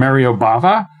 By Mario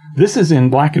Bava. This is in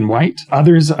black and white.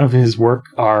 Others of his work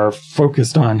are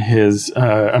focused on his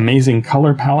amazing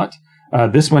color palette.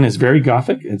 This one is very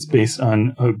gothic. It's based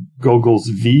on Gogol's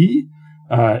V,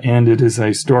 and it is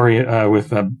a story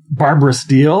with Barbara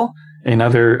Steele,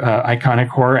 another iconic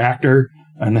horror actor.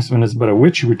 And this one is about a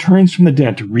witch who returns from the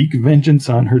dead to wreak vengeance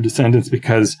on her descendants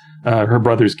because her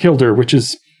brothers killed her, which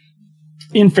is,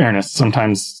 in fairness,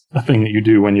 sometimes a thing that you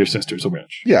do when your sister's a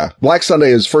witch. Yeah. Black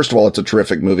Sunday is, first of all, it's a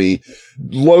terrific movie.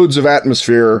 Loads of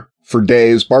atmosphere for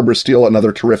days. Barbara Steele,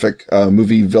 another terrific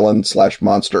movie villain /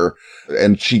 monster.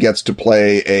 And she gets to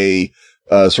play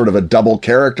sort of a double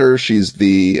character. She's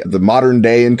the modern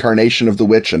day incarnation of the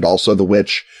witch and also the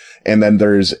witch. And then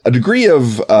there's a degree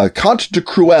of conte de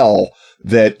cruel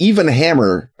that even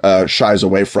Hammer shies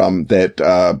away from, that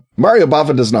Mario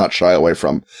Bava does not shy away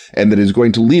from, and that is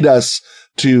going to lead us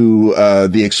to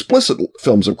the explicit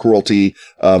films of cruelty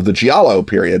of the Giallo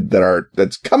period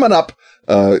that's coming up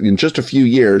in just a few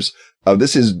years.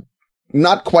 This is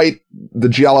not quite the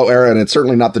Giallo era, and it's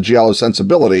certainly not the Giallo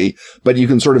sensibility, but you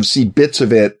can sort of see bits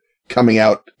of it coming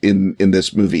out in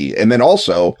this movie. And then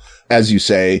also, as you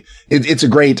say, it's a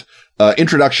great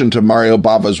introduction to Mario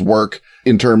Bava's work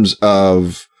in terms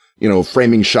of,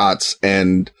 framing shots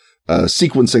and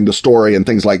sequencing the story and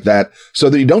things like that, so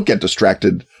that you don't get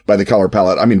distracted by the color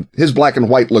palette. I mean, his black and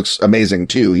white looks amazing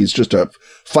too. He's just a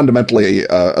fundamentally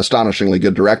astonishingly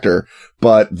good director,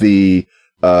 but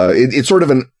it's sort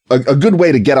of a good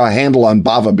way to get a handle on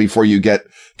Bava before you get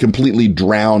completely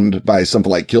drowned by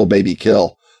something like Kill Baby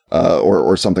Kill.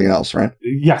 Or something else, right?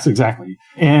 Yes, exactly.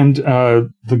 And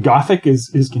the Gothic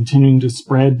is continuing to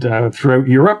spread throughout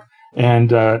Europe,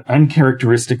 and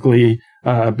uncharacteristically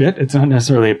a bit. It's not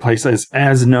necessarily a place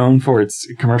as known for its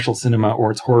commercial cinema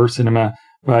or its horror cinema,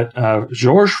 but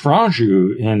Georges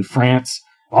Franju in France,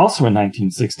 also in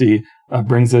 1960,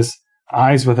 brings us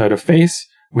Eyes Without a Face,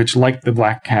 which, like The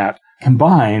Black Cat,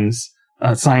 combines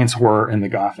science horror and the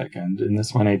Gothic. And in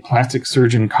this one, a plastic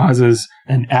surgeon causes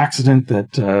an accident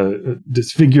that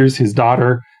disfigures his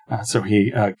daughter. So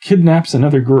he kidnaps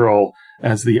another girl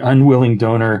as the unwilling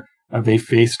donor of a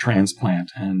face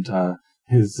transplant. And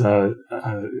he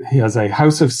has a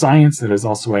house of science that is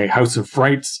also a house of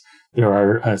frights. There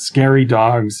are scary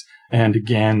dogs. And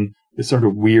again, this sort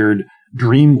of weird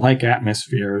dream-like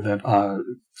atmosphere that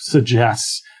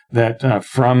suggests that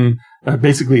from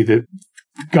basically the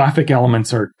Gothic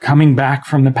elements are coming back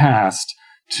from the past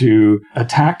to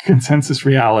attack consensus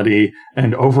reality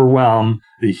and overwhelm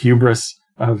the hubris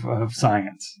of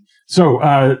science.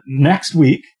 So next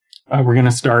week, we're going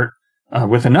to start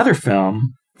with another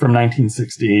film from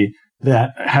 1960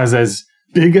 that has as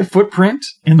big a footprint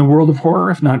in the world of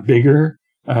horror, if not bigger,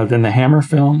 than the Hammer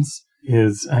films,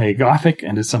 is a Gothic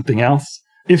and is something else.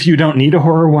 If you don't need a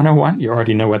horror 101, you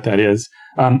already know what that is.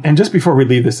 And just before we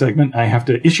leave this segment, I have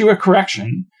to issue a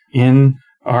correction. In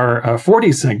our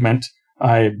 40s segment,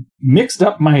 I mixed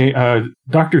up my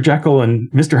Dr. Jekyll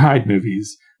and Mr. Hyde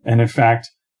movies. And in fact,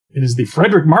 it is the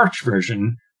Frederick March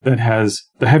version that has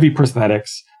the heavy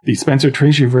prosthetics. The Spencer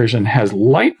Tracy version has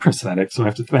light prosthetics. So I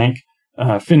have to thank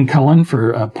Finn Cullen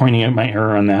for pointing out my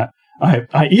error on that.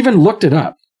 I even looked it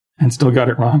up and still got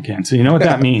it wrong, Ken. So you know what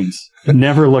that means.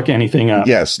 Never look anything up.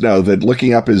 Yes, no, that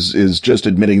looking up is just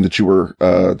admitting that you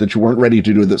weren't ready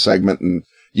to do the segment, and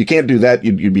you can't do that.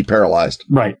 You'd be paralyzed.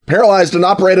 Right. Paralyzed and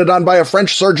operated on by a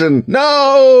French surgeon.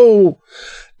 No!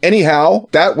 Anyhow,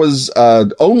 that was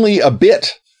only a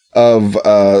bit of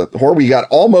horror. We got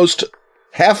almost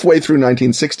halfway through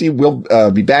 1960.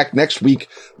 We'll be back next week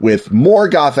with more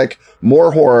Gothic,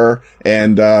 more horror,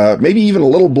 and maybe even a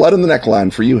little blood in the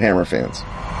neckline for you Hammer fans.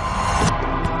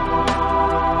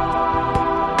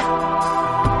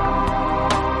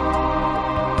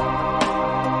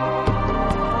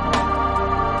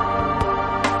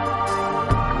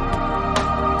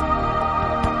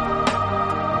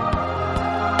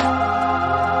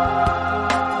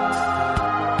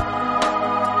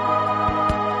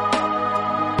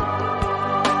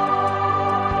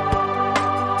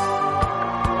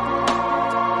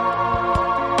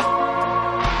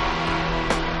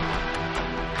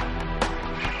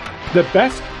 The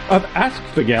best of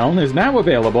Askfageln is now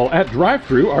available at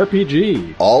Drive-Thru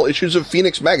RPG. All issues of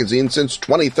Phoenix Magazine since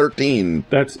 2013.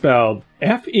 That's spelled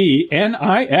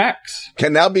F-E-N-I-X.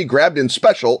 Can now be grabbed in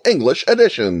special English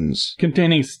editions.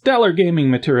 Containing stellar gaming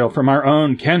material from our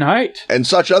own Ken Hite. And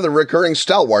such other recurring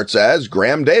stalwarts as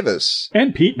Graham Davis.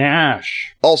 And Pete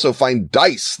Nash. Also find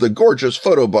Dice, the gorgeous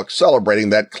photo book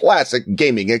celebrating that classic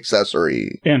gaming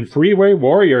accessory. And Freeway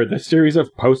Warrior, the series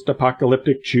of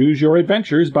post-apocalyptic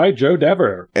choose-your-adventures by Joe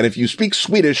Dever. And if you speak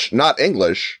Swedish, not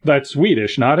English... That's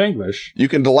Swedish, not English. You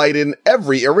can delight in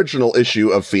every original issue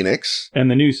of Phoenix.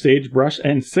 And the new Sagebrush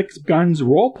and Six Guns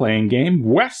role-playing game,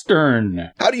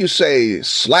 Western. How do you say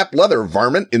slap leather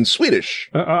varmint in Swedish?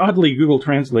 Oddly, Google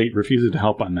Translate refuses to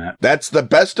help on that. That's the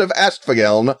best of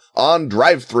Askfageln on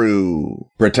Drive-Thru.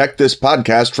 Protect this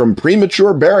podcast from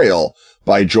premature burial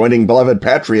by joining beloved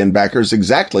Patreon backers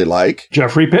exactly like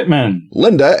Jeffrey Pittman,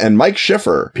 Linda and Mike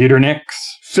Schiffer, Peter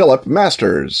Nix, Philip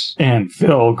Masters, and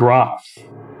Phil Groff.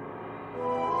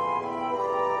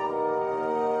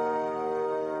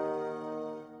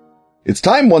 It's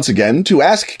time once again to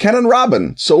ask Ken and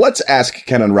Robin. So let's ask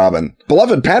Ken and Robin.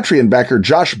 Beloved Patreon backer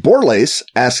Josh Borlace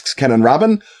asks Ken and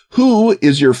Robin, who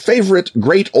is your favorite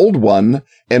Great Old One,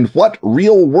 and what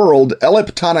real-world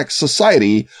elliptonic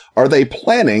society are they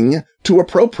planning to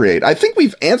appropriate? I think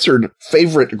we've answered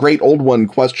favorite Great Old One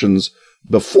questions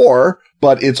before,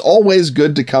 but it's always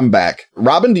good to come back.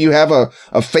 Robin, do you have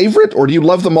a favorite, or do you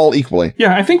love them all equally?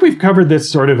 Yeah, I think we've covered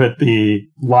this sort of at the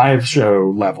live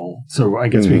show level, so I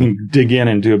guess we can dig in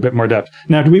and do a bit more depth.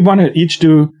 Now, do we want to each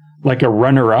do like a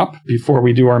runner-up before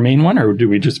we do our main one, or do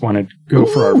we just want to go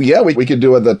for our... Yeah, we could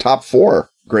do the top 4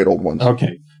 Great Old Ones.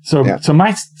 Okay, so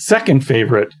my second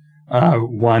favorite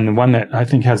one that I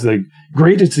think has the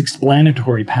greatest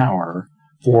explanatory power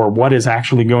for what is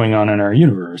actually going on in our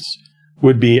universe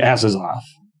would be Azazoth,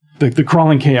 the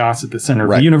crawling chaos at the center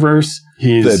of the universe.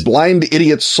 He's the blind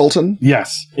idiot sultan.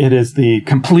 Yes, it is the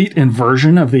complete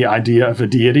inversion of the idea of a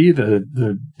deity,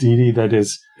 the deity that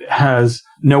has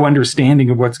no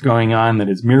understanding of what's going on, that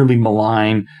is merely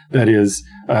malign, that is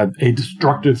a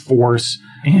destructive force,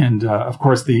 and of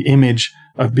course the image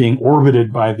of being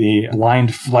orbited by the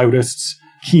blind flautists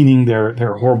keening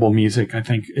their horrible music, I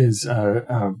think is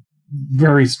a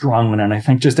very strong one, and I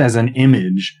think just as an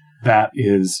image that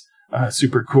is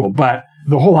super cool. But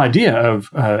the whole idea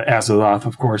of Azazoth,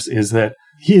 of course, is that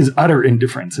he is utter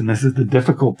indifference, and this is the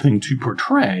difficult thing to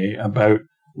portray about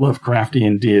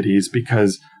Lovecraftian deities,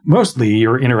 because mostly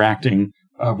you're interacting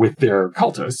with their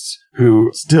cultists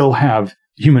who still have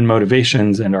human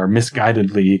motivations and are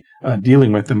misguidedly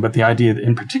dealing with them. But the idea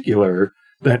in particular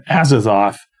that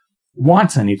Azazoth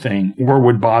wants anything or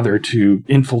would bother to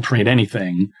infiltrate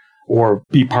anything or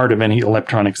be part of any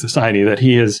electronic society, that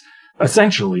he is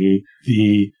essentially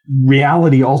the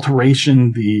reality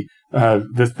alteration,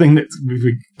 the thing that we've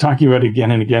been talking about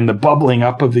again and again, the bubbling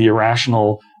up of the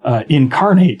irrational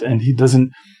incarnate, and he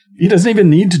doesn't even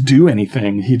need to do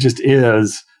anything. He just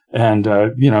is, and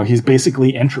he's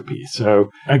basically entropy. So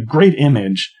a great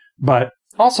image, but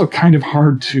also kind of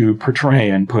hard to portray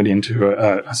and put into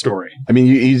a story. I mean,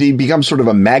 he becomes sort of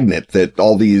a magnet that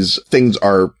all these things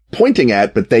are pointing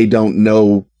at, but they don't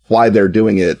know why they're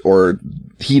doing it, or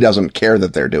he doesn't care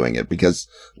that they're doing it, because,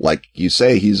 like you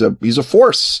say, he's a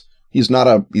force. He's not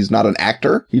an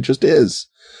actor. He just is.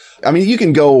 I mean, you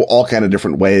can go all kind of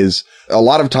different ways. A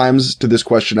lot of times to this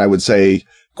question, I would say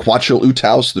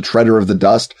Quetzal'Utauss, the Treader of the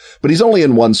Dust, but he's only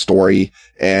in one story.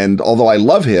 And although I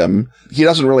love him, he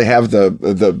doesn't really have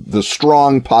the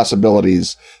strong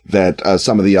possibilities that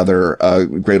some of the other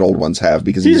Great Old Ones have,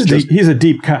 because he's a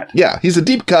deep cut. Yeah, he's a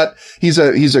deep cut. He's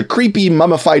a creepy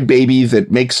mummified baby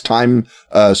that makes time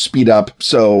speed up.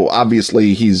 So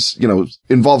obviously he's,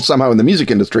 involved somehow in the music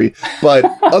industry. But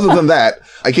other than that,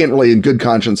 I can't really in good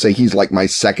conscience say he's like my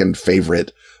second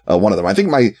favorite one of them. I think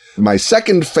my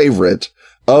second favorite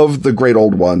of the Great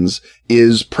Old Ones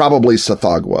is probably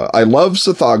Tsathoggua. I love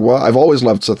Tsathoggua. I've always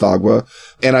loved Tsathoggua.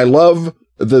 And I love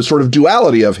the sort of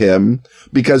duality of him,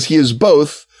 because he is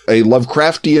both a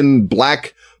Lovecraftian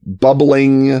black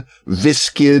bubbling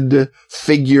viscid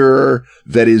figure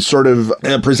that is sort of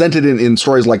presented in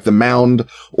stories like The Mound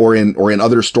or in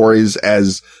other stories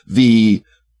as the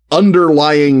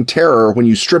underlying terror. When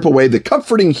you strip away the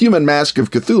comforting human mask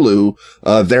of Cthulhu,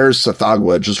 there's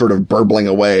Tsathoggua just sort of burbling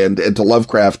away. And to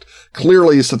Lovecraft,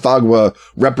 clearly Tsathoggua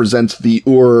represents the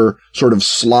sort of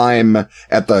slime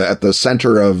at the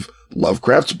center of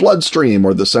Lovecraft's bloodstream,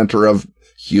 or the center of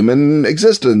human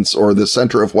existence, or the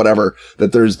center of whatever,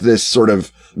 that there's this sort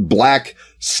of black,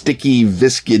 sticky,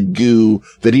 viscid goo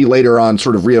that he later on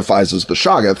sort of reifies as the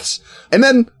Shoggoths. And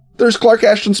then there's Clark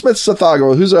Ashton Smith's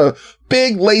Tsathoggua, who's a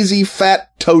big, lazy, fat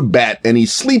toad bat, and he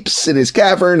sleeps in his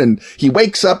cavern, and he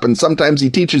wakes up, and sometimes he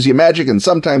teaches you magic, and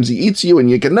sometimes he eats you,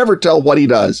 and you can never tell what he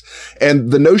does.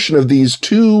 And the notion of these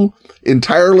two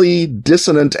entirely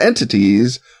dissonant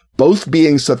entities, both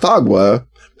being Tsathoggua,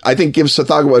 I think gives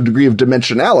Tsathoggua a degree of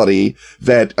dimensionality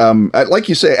that, like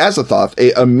you say, Azathoth,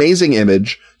 an amazing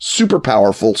image, super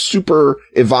powerful, super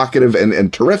evocative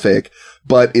and terrific,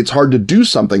 but it's hard to do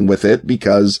something with it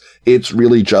because it's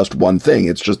really just one thing.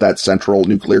 It's just that central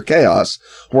nuclear chaos.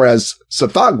 Whereas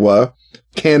Tsathoggua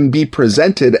can be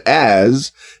presented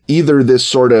as either this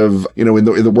sort of, in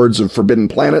the words of Forbidden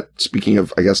Planet, speaking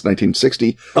of, I guess,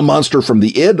 1960, a monster from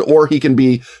the id, or he can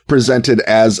be presented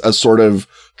as a sort of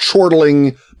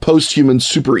chortling post-human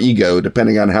superego,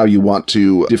 depending on how you want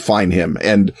to define him.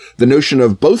 And the notion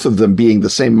of both of them being the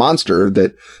same monster,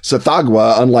 that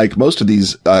Tsathoggua, unlike most of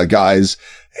these guys,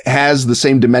 has the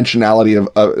same dimensionality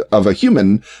of a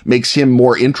human, makes him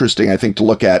more interesting, I think, to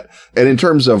look at. And in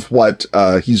terms of what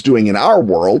he's doing in our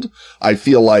world, I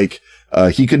feel like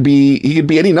He could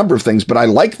be any number of things, but I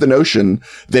like the notion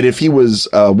that if he was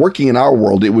working in our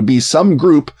world, it would be some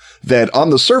group that on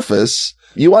the surface,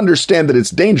 you understand that it's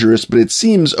dangerous, but it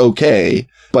seems okay.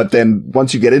 But then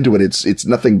once you get into it, it's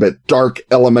nothing but dark,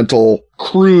 elemental,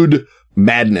 crude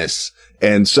madness.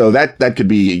 And so that could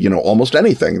be, almost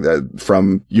anything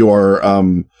from your,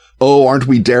 aren't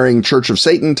we daring Church of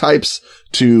Satan types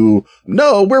to,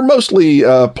 no, we're mostly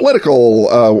political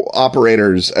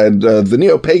operators, and the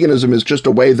neo-paganism is just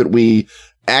a way that we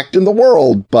act in the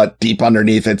world, but deep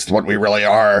underneath, it's what we really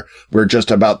are. We're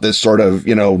just about this sort of,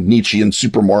 Nietzschean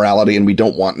super morality, and we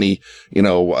don't want any,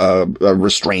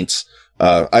 restraints.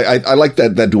 I like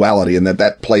that duality, and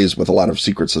that plays with a lot of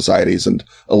secret societies and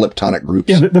elliptonic groups.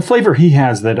 Yeah, the flavor he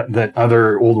has that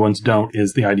other old ones don't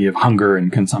is the idea of hunger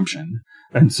and consumption.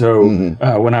 And so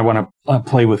when I want to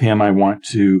play with him, I want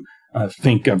to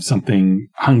think of something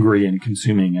hungry and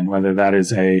consuming, and whether that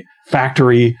is a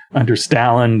factory under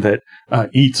Stalin that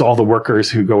eats all the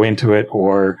workers who go into it,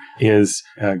 or is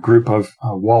a group of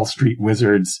Wall Street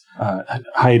wizards,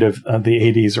 height of the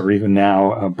 80s or even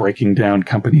now, breaking down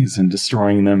companies and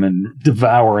destroying them and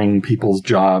devouring people's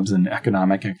jobs and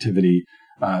economic activity.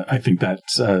 I think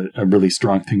that's a really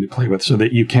strong thing to play with, so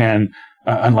that you can,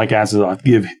 unlike Azazoth,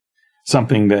 give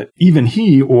something that even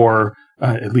he or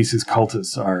at least his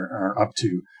cultists are up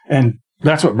to. And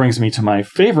that's what brings me to my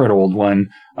favorite old one,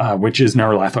 which is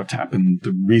Nyarlathotep. And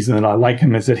the reason that I like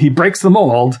him is that he breaks the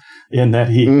mold in that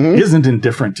he isn't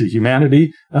indifferent to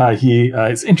humanity. He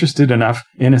is interested enough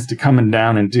in us to come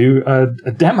down and do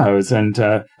demos and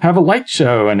have a light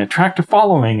show and attract a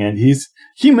following. And he's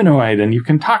humanoid, and you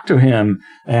can talk to him.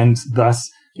 And thus,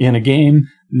 in a game,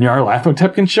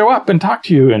 Nyarlathotep can show up and talk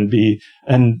to you, and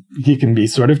he can be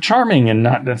sort of charming and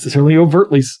not necessarily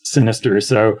overtly sinister.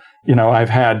 So, I've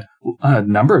had a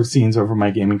number of scenes over my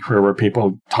gaming career where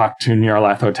people talk to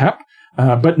Nyarlathotep,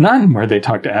 but none where they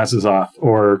talk to Azazoth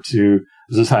or to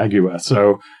Zazagua.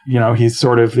 So, he's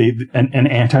sort of an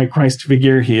antichrist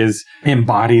figure. He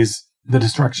embodies the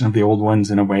destruction of the old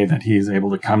ones in a way that he is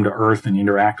able to come to Earth and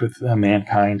interact with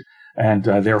mankind. And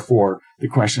therefore, the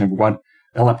question of what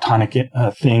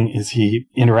elliptonic thing is he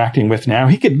interacting with now?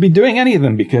 He could be doing any of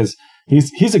them because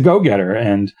he's a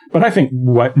go-getter. But I think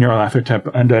what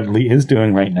Nyarlathotep undoubtedly is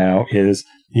doing right now is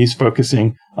he's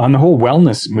focusing on the whole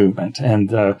wellness movement and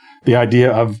the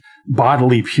idea of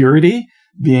bodily purity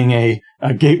being a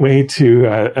gateway to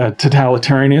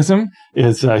totalitarianism.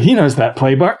 He knows that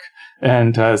playbook,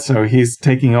 and so he's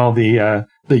taking all the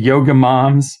yoga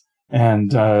moms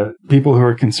and people who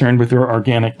are concerned with their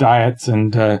organic diets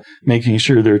and making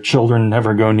sure their children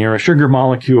never go near a sugar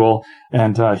molecule.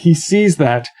 And he sees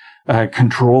that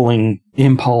controlling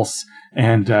impulse,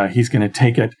 and he's going to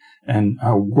take it and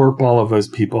warp all of those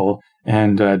people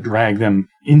and drag them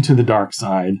into the dark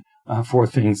side for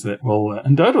things that will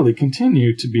undoubtedly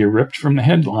continue to be ripped from the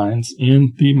headlines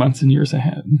in the months and years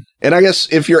ahead. And I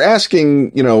guess if you're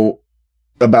asking,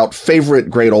 about favorite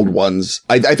great old ones,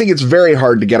 I think it's very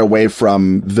hard to get away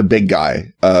from the big guy.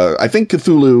 I think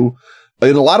Cthulhu,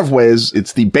 in a lot of ways,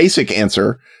 it's the basic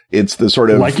answer. It's the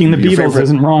sort of liking the Beatles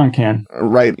isn't wrong, Ken.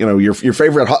 Right. Your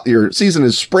favorite, your season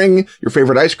is spring. Your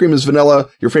favorite ice cream is vanilla.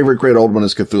 Your favorite great old one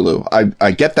is Cthulhu.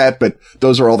 I get that, but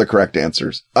those are all the correct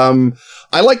answers.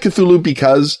 I like Cthulhu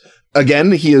because,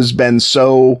 again, he has been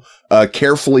so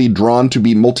carefully drawn to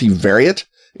be multivariate.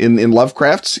 In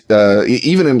Lovecraft's,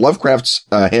 even in Lovecraft's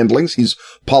handlings, he's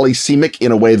polysemic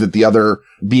in a way that the other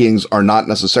beings are not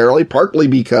necessarily, partly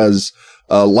because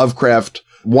Lovecraft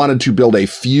wanted to build a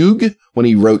fugue when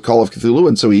he wrote Call of Cthulhu,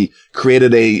 and so he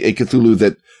created a Cthulhu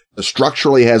that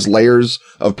structurally has layers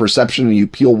of perception, and you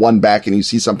peel one back and you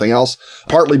see something else,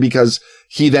 partly because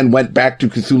he then went back to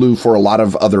Cthulhu for a lot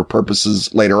of other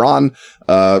purposes later on.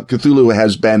 Cthulhu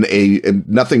has been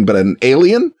nothing but an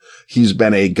alien. He's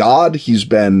been a god. He's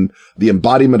been the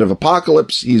embodiment of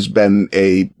apocalypse. He's been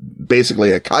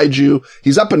basically a kaiju.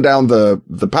 He's up and down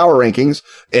the power rankings.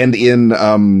 And in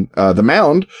the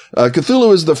Mound,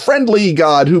 Cthulhu is the friendly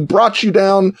god who brought you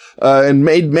down and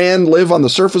made man live on the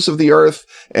surface of the earth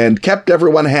and kept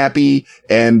everyone happy.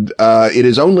 And it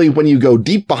is only when you go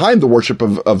deep behind the worship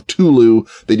of Tulu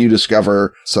that you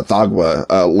discover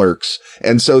Tsathoggua lurks.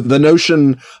 And so the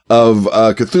notion of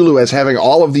Cthulhu as having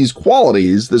all of these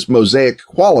qualities, this mosaic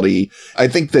quality, I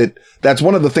think that's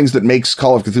one of the things that makes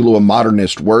Call of Cthulhu a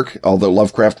modernist work, although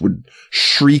Lovecraft would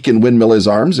shriek and windmill his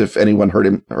arms if anyone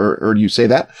heard you say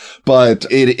that. But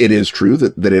it is true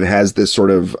that it has this sort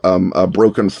of a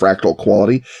broken fractal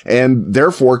quality, and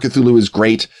therefore Cthulhu is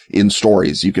great in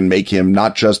stories. You can make him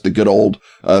not just the good old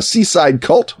seaside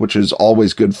cult, which is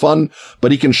always good fun,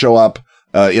 but he can show up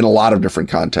in a lot of different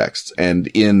contexts. And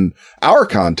in our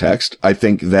context, I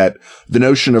think that the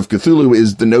notion of Cthulhu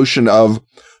is the notion of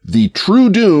the true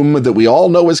doom that we all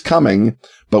know is coming,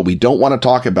 but we don't want to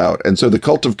talk about. And so the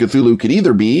cult of Cthulhu could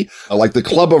either be like the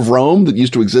Club of Rome that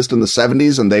used to exist in the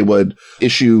 70s, and they would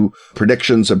issue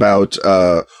predictions about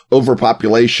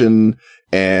overpopulation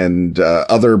and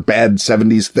other bad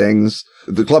 70s things.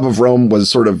 The Club of Rome was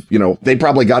sort of, they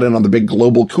probably got in on the big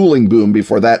global cooling boom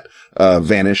before that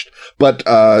vanished. But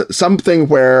something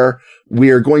where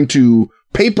we are going to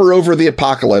paper over the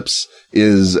apocalypse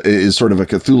is sort of a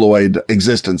Cthulhuoid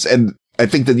existence. And I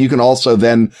think that you can also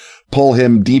then pull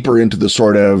him deeper into the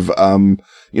sort of,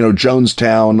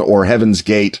 Jonestown or Heaven's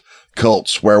Gate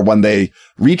cults, where when they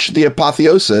reach the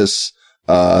apotheosis,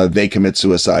 they commit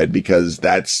suicide, because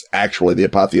that's actually the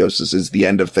apotheosis is the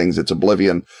end of things. It's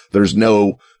oblivion. There's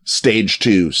no stage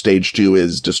 2. Stage 2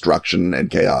 is destruction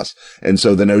and chaos. And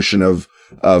so the notion of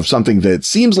something that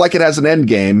seems like it has an end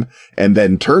game and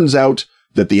then turns out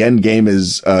that the end game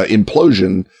is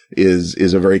implosion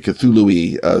is a very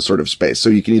Cthulhu-y sort of space. So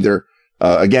you can either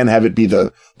again have it be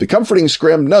the comforting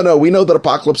scrim, no, we know that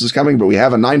apocalypse is coming, but we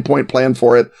have a 9-point plan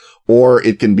for it, or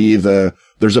it can be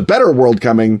there's a better world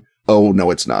coming. Oh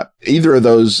no, it's not. Either of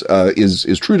those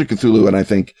is true to Cthulhu, and I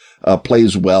think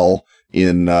plays well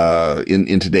in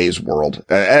today's world,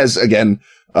 as again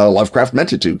Lovecraft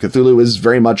meant it to. Cthulhu is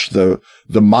very much the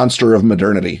monster of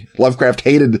modernity. Lovecraft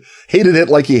hated it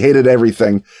like he hated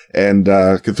everything, and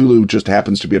Cthulhu just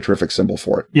happens to be a terrific symbol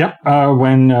for it. Yep.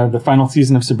 When the final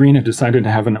season of Sabrina decided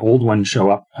to have an old one show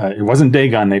up, it wasn't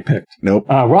Dagon they picked. Nope.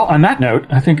 Well, on that note,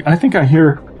 I think I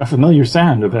hear a familiar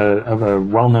sound of a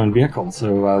well-known vehicle.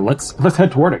 So let's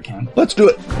head toward it, Ken. Let's do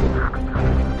it.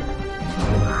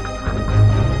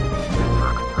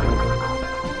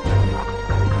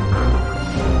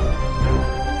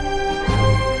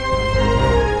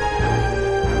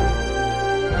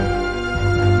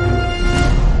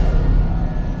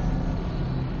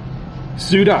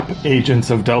 Suit up, agents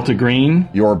of Delta Green.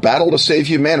 Your battle to save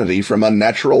humanity from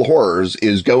unnatural horrors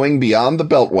is going beyond the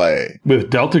Beltway. With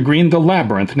Delta Green The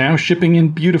Labyrinth now shipping in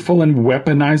beautiful and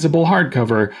weaponizable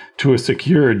hardcover to a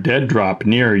secure dead drop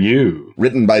near you.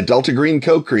 Written by Delta Green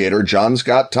co-creator John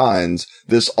Scott Tynes,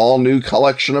 this all-new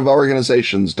collection of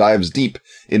organizations dives deep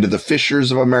into the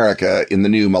fissures of America in the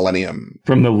new millennium.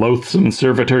 From the loathsome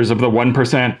servitors of the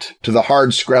 1%, to the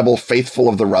hard-scrabble faithful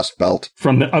of the Rust Belt,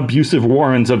 from the abusive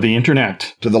warrens of the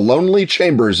internet, to the lonely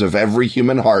chambers of every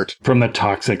human heart, from the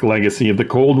toxic legacy of the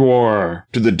Cold War,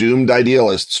 to the doomed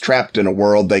idealists trapped in a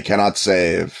world they cannot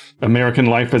save. American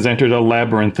life has entered a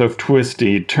labyrinth of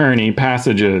twisty, turny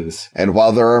passages. And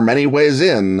while there are many ways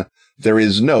in, there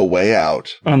is no way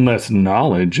out. Unless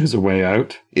knowledge is a way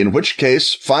out. In which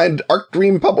case, find Arc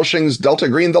Dream Publishing's Delta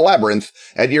Green The Labyrinth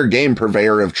at your game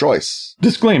purveyor of choice.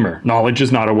 Disclaimer, knowledge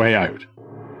is not a way out.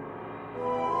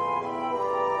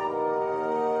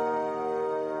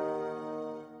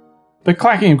 The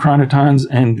clacking of chronotons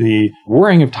and the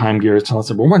whirring of time gears tell us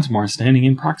that we're once more standing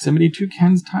in proximity to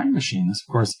Ken's time machine. This,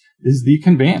 of course, is the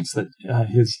conveyance that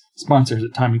his sponsors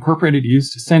at Time Incorporated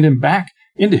used to send him back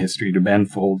into history to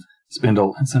bend, fold,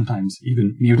 spindle, and sometimes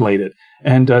even mutilate it.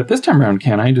 And this time around,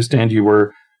 Ken, I understand you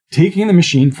were taking the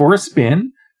machine for a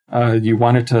spin. You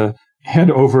wanted to head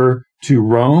over to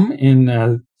Rome in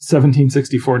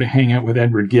 1764 to hang out with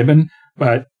Edward Gibbon.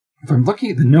 But if I'm looking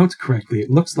at the notes correctly,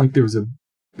 it looks like there was a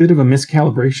bit of a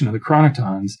miscalibration of the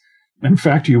chronotons. In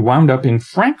fact, you wound up in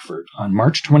Frankfurt on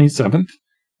March 27th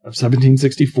of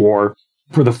 1764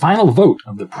 for the final vote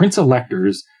of the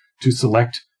Prince-Electors to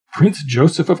select Prince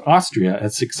Joseph of Austria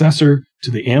as successor to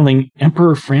the ailing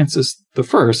Emperor Francis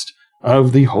I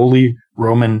of the Holy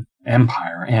Roman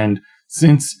Empire. And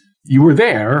since you were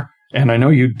there, and I know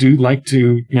you do like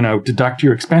to, deduct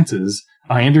your expenses,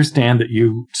 I understand that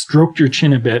you stroked your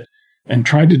chin a bit and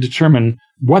tried to determine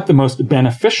what the most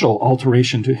beneficial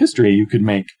alteration to history you could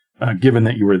make, given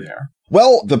that you were there.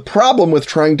 Well, the problem with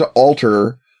trying to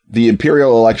alter the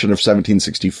imperial election of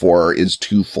 1764 is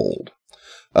twofold.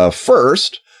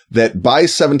 First, that by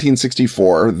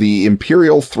 1764, the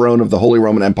imperial throne of the Holy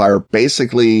Roman Empire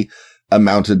basically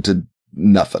amounted to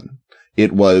nothing.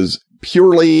 It was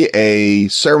purely a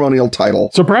ceremonial title.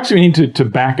 So perhaps we need to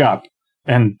back up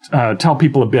and tell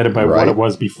people a bit about what it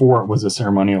was before it was a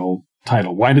ceremonial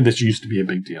title. Why did this used to be a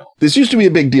big deal? This used to be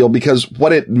a big deal because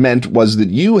what it meant was that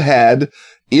you had,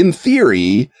 in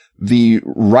theory, the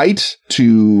right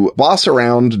to boss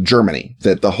around Germany,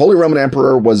 that the Holy Roman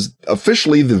Emperor was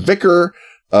officially the vicar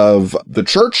of the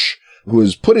church, who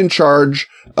was put in charge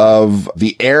of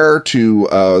the heir to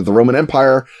the Roman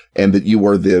Empire, and that you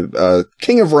were the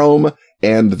king of Rome,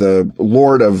 and the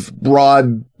lord of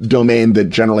broad domain that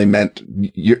generally meant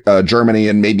Germany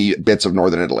and maybe bits of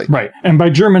northern Italy. Right. And by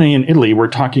Germany and Italy, we're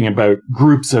talking about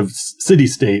groups of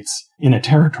city-states in a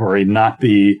territory, not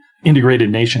the integrated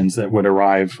nations that would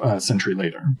arrive a century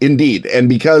later. Indeed. And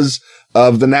because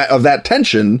of that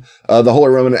tension, the Holy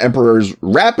Roman Emperors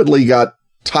rapidly got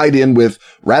tied in with,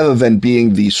 rather than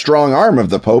being the strong arm of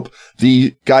the Pope,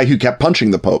 the guy who kept punching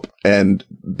the Pope. And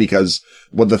because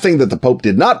the thing that the Pope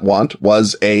did not want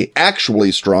was a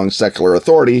actually strong secular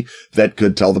authority that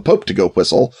could tell the Pope to go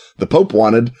whistle. The Pope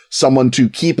wanted someone to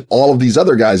keep all of these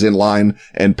other guys in line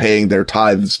and paying their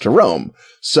tithes to Rome.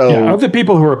 So of the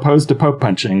people who are opposed to Pope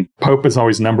punching, Pope is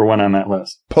always number one on that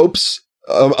list. Popes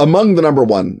among the number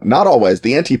one, not always.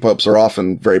 The anti-popes are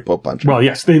often very Pope punching. Well,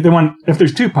 yes, they want, if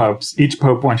there's two popes, each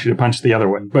Pope wants you to punch the other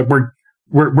one. But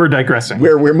we're digressing.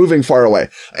 We're moving far away.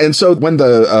 And so when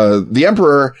the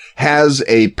emperor has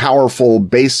a powerful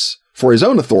base for his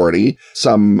own authority,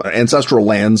 some ancestral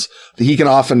lands, he can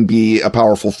often be a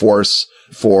powerful force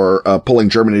for pulling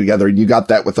Germany together. You got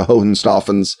that with the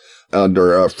Hohenstaufens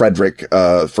under Frederick,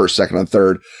 first, second, and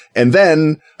third. And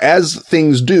then, as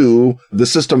things do, the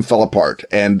system fell apart.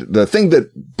 And the thing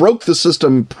that broke the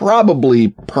system probably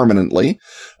permanently,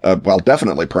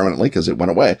 definitely permanently, because it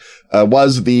went away,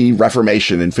 was the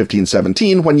Reformation in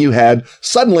 1517, when you had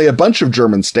suddenly a bunch of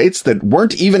German states that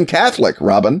weren't even Catholic,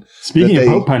 Robin. Speaking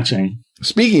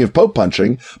of Pope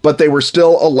punching, but they were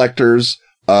still electors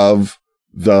of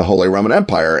the Holy Roman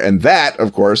Empire. And that,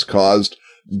 of course, caused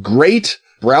great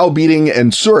browbeating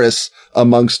and surus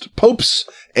amongst popes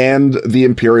and the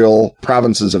imperial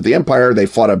provinces of the empire. They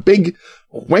fought a big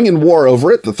Wengen War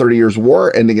over it, the 30 Years'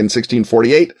 War, ending in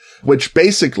 1648, which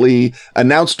basically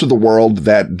announced to the world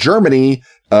that Germany,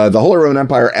 the Holy Roman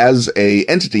Empire as a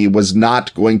entity, was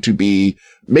not going to be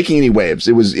making any waves.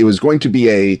 It was going to be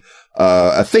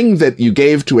a thing that you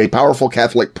gave to a powerful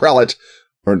Catholic prelate,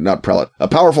 or not prelate, a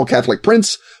powerful Catholic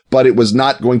prince, but it was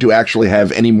not going to actually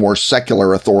have any more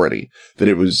secular authority. That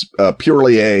it was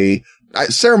purely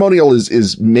ceremonial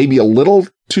is maybe a little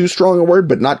too strong a word,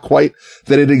 but not quite.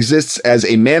 That it exists as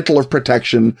a mantle of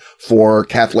protection for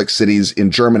Catholic cities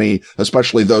in Germany,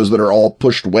 especially those that are all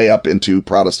pushed way up into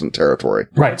Protestant territory.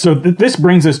 Right. So this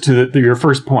brings us to your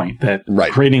first point, that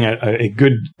creating a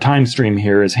good time stream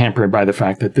here is hampered by the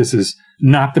fact that this is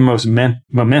not the most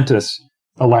momentous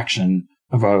election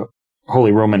of a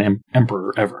Holy Roman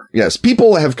Emperor ever. Yes,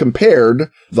 people have compared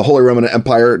the Holy Roman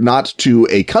Empire not to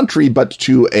a country, but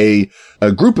to a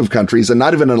group of countries, and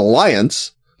not even an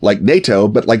alliance like NATO,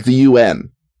 but like the UN,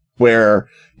 where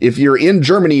if you're in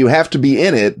Germany, you have to be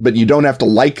in it, but you don't have to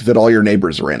like that all your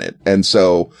neighbors are in it. And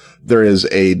so there is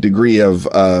a degree of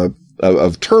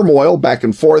turmoil back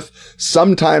and forth.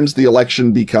 Sometimes the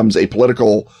election becomes a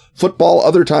political football.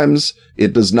 Other times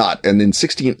it does not. And in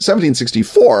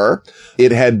 1764,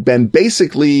 it had been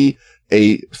basically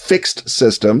a fixed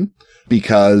system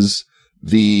because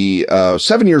the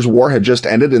 7 Years' War had just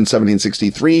ended in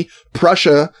 1763.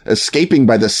 Prussia escaping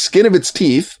by the skin of its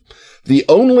teeth. The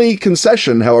only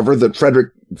concession, however, that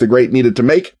Frederick the Great needed to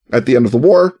make at the end of the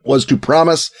war was to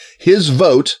promise his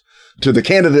vote to the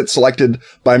candidate selected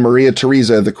by Maria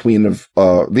Theresa, the Queen of,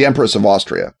 the Empress of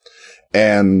Austria.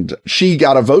 And she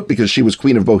got a vote because she was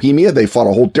Queen of Bohemia. They fought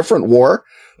a whole different war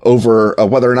over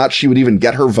whether or not she would even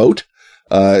get her vote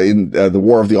in the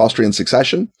War of the Austrian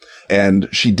Succession. And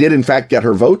she did, in fact, get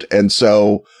her vote. And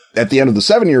so at the end of the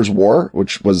 7 Years' War,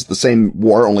 which was the same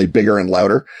war, only bigger and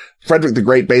louder, Frederick the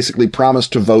Great basically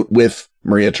promised to vote with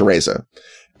Maria Theresa.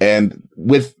 And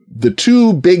with the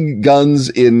two big guns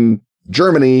in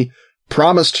Germany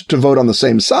promised to vote on the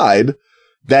same side,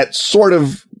 that sort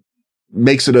of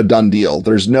makes it a done deal.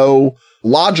 There's no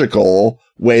logical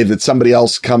way that somebody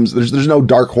else comes. There's no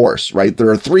dark horse, right? There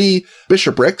are 3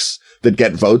 bishoprics that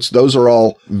get votes. Those are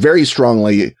all very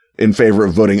strongly in favor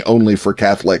of voting only for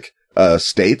Catholic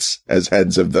states as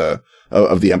heads of the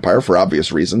empire for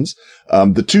obvious reasons.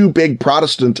 The 2 big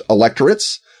Protestant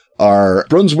electorates are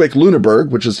Brunswick-Lüneburg,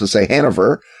 which is to say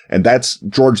Hanover, and that's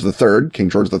George III, King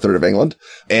George III of England,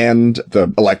 and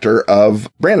the elector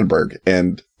of Brandenburg,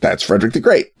 and that's Frederick the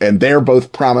Great. And they're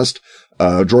both promised,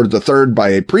 George III by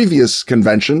a previous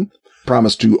convention,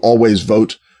 promised to always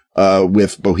vote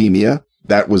with Bohemia.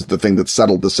 That was the thing that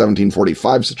settled the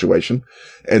 1745 situation.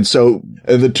 And so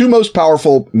the 2 most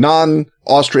powerful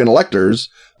non-Austrian electors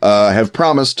have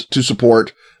promised to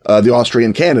support the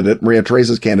Austrian candidate, Maria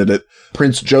Theresa's candidate,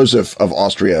 Prince Joseph of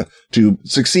Austria, to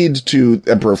succeed to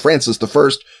Emperor Francis I,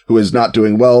 who is not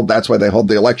doing well. That's why they hold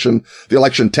the election. The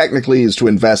election technically is to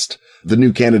invest the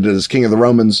new candidate as King of the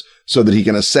Romans so that he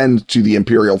can ascend to the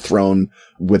imperial throne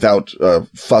without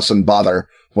fuss and bother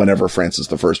whenever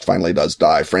Francis I finally does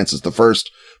die. Francis I,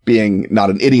 being not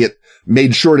an idiot,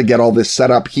 made sure to get all this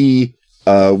set up. He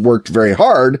worked very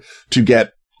hard to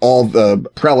get all the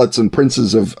prelates and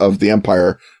princes of the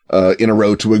empire in a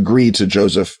row to agree to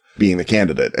Joseph being the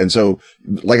candidate. And so,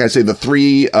 like I say, the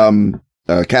three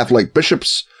Catholic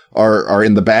bishops are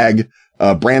in the bag.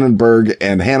 Brandenburg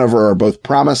and Hanover are both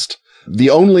promised.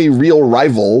 The only real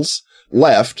rivals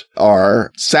left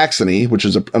are Saxony, which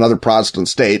is another Protestant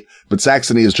state, but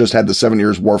Saxony has just had the 7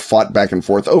 Years' War fought back and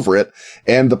forth over it,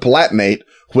 and the Palatinate,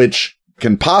 which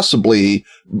can possibly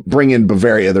bring in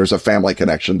Bavaria. There's a family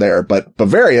connection there, but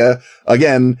Bavaria,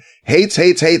 again, hates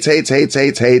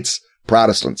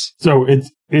Protestants. So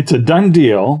it's a done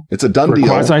deal. It's a done deal.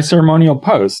 Quasi-ceremonial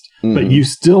post, but you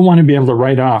still want to be able to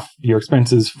write off your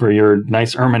expenses for your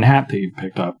nice ermine hat that you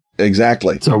picked up.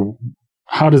 Exactly. So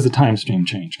how does the time stream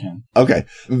change, Ken? Okay.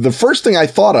 The first thing I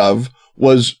thought of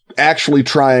was actually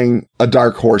trying a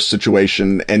dark horse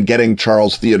situation and getting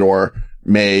Charles Theodore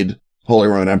made Holy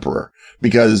Roman Emperor.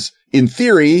 Because in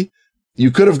theory, you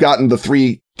could have gotten the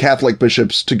three Catholic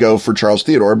bishops to go for Charles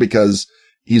Theodore because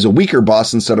he's a weaker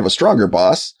boss instead of a stronger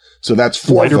boss. So that's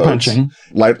 4 votes.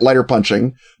 Lighter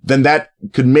punching. Then that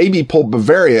could maybe pull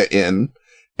Bavaria in.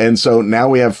 And so now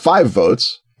we have 5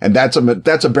 votes, and that's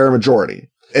a bare majority.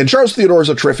 And Charles Theodore is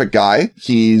a terrific guy.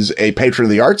 He's a patron of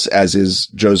the arts, as is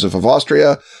Joseph of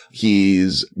Austria.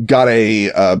 He's got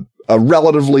a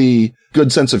relatively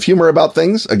good sense of humor about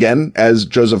things. Again, as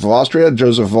Joseph of Austria.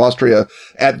 Joseph of Austria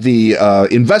at the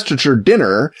investiture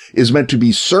dinner is meant to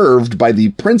be served by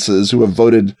the princes who have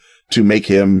voted to make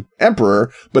him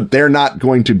emperor, but they're not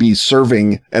going to be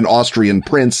serving an Austrian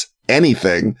prince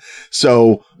anything.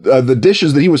 So the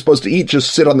dishes that he was supposed to eat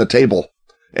just sit on the table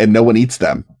and no one eats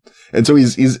them. And so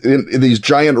he's in these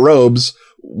giant robes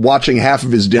watching half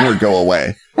of his dinner go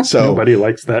away. So nobody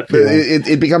likes that feeling.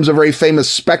 It becomes a very famous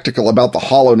spectacle about the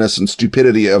hollowness and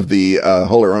stupidity of the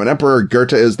Holy Roman Emperor.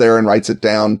 Goethe is there and writes it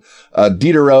down.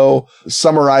 Diderot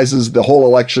summarizes the whole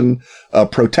election.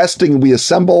 Protesting, we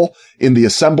assemble. In the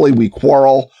assembly, we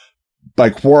quarrel. By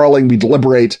quarreling, we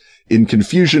deliberate. In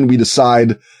confusion, we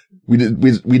decide. We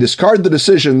discard the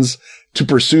decisions to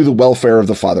pursue the welfare of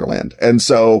the fatherland. And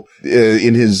so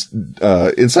in his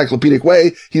encyclopedic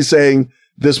way, he's saying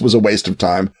this was a waste of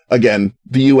time. Again,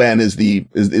 the UN is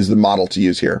the model to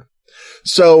use here.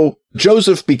 So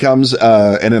Joseph becomes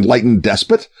an enlightened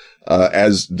despot,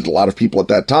 as did a lot of people at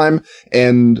that time.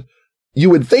 And you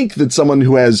would think that someone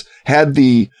who has had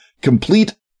the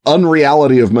complete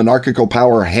unreality of monarchical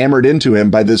power hammered into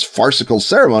him by this farcical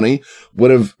ceremony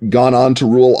would have gone on to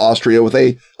rule Austria with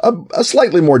a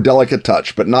slightly more delicate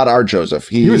touch, but not our Joseph.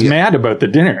 He was mad about the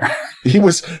dinner.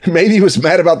 Maybe he was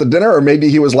mad about the dinner, or maybe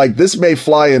he was like, this may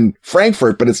fly in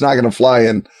Frankfurt, but it's not going to fly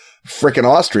in frickin'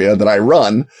 Austria that I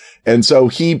run. And so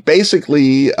he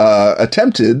basically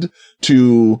attempted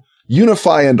to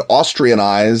unify and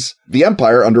Austrianize the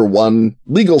empire under one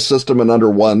legal system and under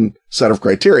one set of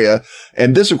criteria.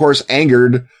 And this, of course,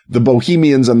 angered the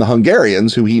Bohemians and the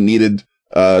Hungarians, who he needed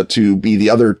to be the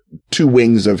other two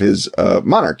wings of his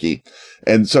monarchy.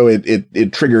 And so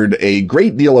it triggered a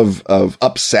great deal of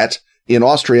upset in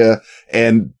Austria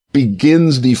and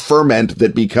begins the ferment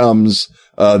that becomes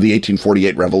the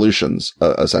 1848 revolutions,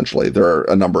 essentially. There are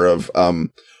a number of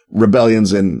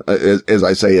rebellions as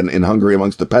I say, in Hungary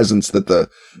amongst the peasants, that the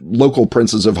local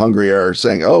princes of Hungary are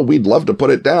saying, oh, we'd love to put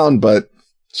it down, but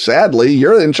sadly,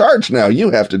 you're in charge now.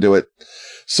 You have to do it.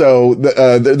 So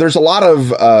there's a lot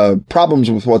of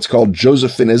problems with what's called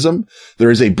Josephinism.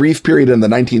 There is a brief period in the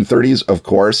 1930s, of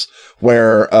course,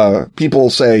 where people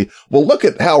say, well, look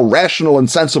at how rational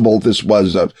and sensible this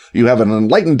was. You have an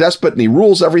enlightened despot and he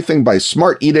rules everything by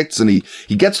smart edicts, and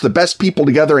he gets the best people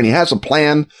together and he has a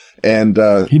plan. And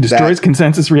he destroys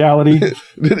consensus reality.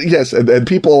 Yes. And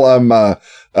people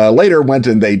later went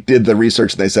and they did the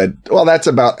research and they said, well, that's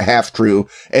about half true.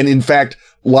 And in fact,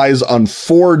 lies on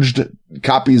forged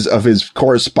copies of his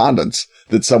correspondence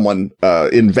that someone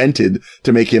invented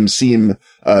to make him seem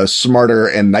smarter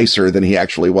and nicer than he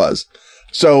actually was.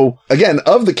 So again,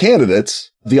 of the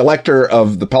candidates, the elector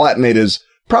of the Palatinate is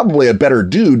probably a better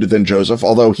dude than Joseph,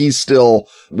 although he still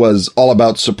was all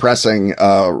about suppressing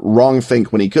wrongthink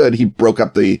when he could. He broke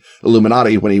up the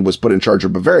Illuminati when he was put in charge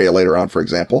of Bavaria later on, for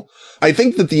example. I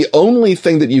think that the only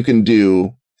thing that you can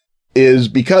do is,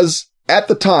 because at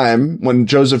the time when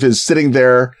Joseph is sitting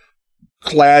there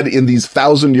clad in these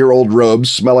 1,000-year-old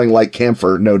robes, smelling like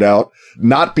camphor, no doubt,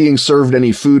 not being served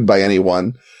any food by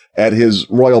anyone at his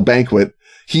royal banquet,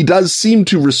 he does seem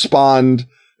to respond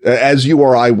as you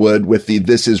or I would with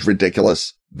this is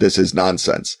ridiculous. this is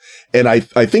nonsense. And I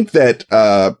think that,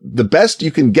 the best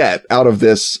you can get out of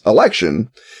this election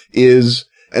is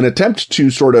an attempt to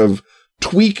sort of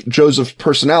tweak Joseph's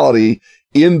personality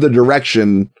in the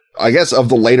direction, I guess, of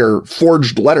the later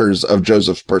forged letters of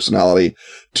Joseph's personality,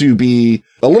 to be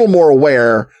a little more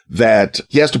aware that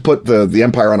he has to put the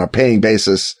empire on a paying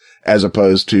basis as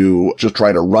opposed to just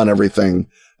try to run everything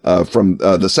from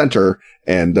the center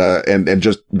and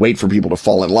just wait for people to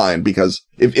fall in line. Because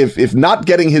if not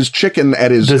getting his chicken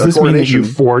at his Does this coronation, mean that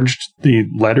you forged the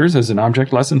letters as an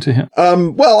object lesson to him?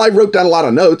 Well, I wrote down a lot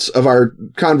of notes of our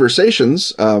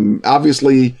conversations.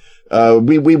 Obviously,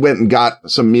 we went and got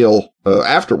some meal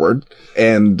afterward,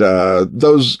 and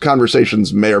those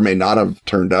conversations may or may not have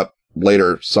turned up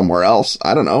later somewhere else.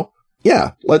 I don't know.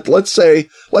 Yeah, let's say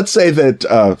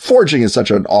that forging is such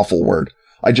an awful word.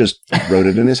 I just wrote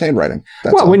it in his handwriting.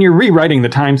 That's well, all. when you're rewriting the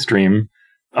time stream,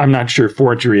 I'm not sure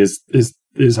forgery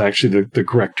is actually the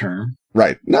correct term.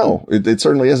 Right. No, it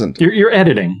certainly isn't. You're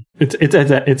editing.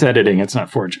 It's editing. It's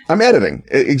not forging. I'm editing.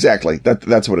 Exactly.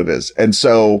 That's what it is. And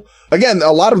so, again,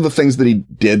 a lot of the things that he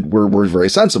did were very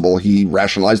sensible. He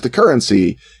rationalized the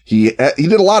currency. He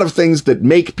did a lot of things that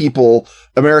make people,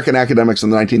 American academics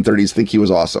in the 1930s, think he was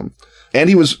awesome. And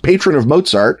he was patron of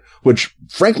Mozart, which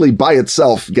frankly by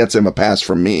itself gets him a pass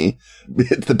from me.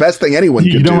 It's the best thing anyone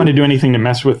could do. You don't want to do anything to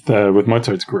mess with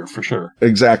Mozart's career, for sure.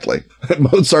 Exactly.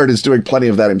 Mozart is doing plenty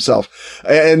of that himself.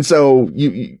 And so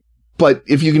but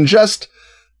if you can just,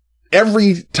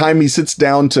 every time he sits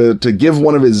down to give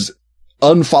one of his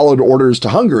unfollowed orders to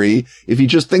Hungary, if he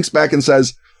just thinks back and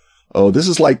says, oh, this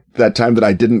is like that time that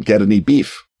I didn't get any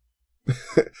beef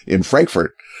in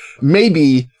Frankfurt,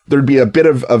 maybe there'd be a bit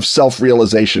of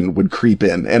self-realization would creep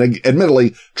in. And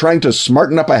admittedly, trying to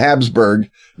smarten up a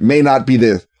Habsburg may not be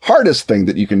the hardest thing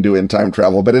that you can do in time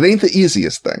travel, but it ain't the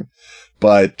easiest thing.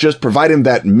 But just provide him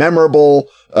that memorable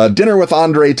dinner with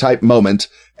Andre type moment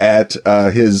at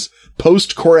his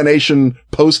post-coronation,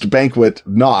 post-banquet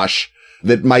nosh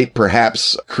that might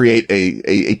perhaps create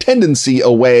a tendency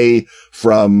away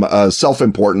from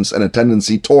self-importance and a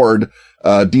tendency toward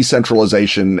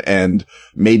decentralization, and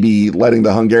maybe letting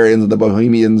the Hungarians and the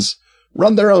Bohemians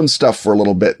run their own stuff for a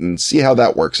little bit and see how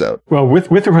that works out. Well,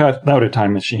 with or without a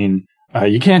time machine,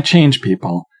 you can't change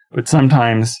people, but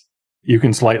sometimes you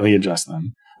can slightly adjust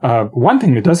them. One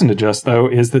thing that doesn't adjust, though,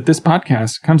 is that this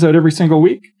podcast comes out every single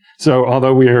week. So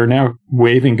although we are now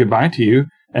waving goodbye to you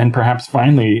and perhaps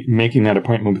finally making that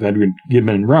appointment with Edward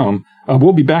Gibbon in Rome,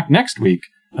 we'll be back next week.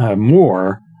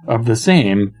 More of the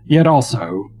same, yet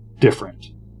also different.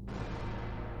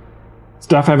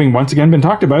 Stuff having once again been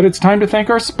talked about, it's time to thank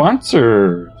our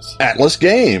sponsors. Atlas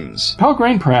Games,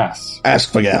 Pelgrane Press,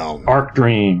 Askfageln, Arc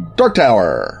Dream, Dark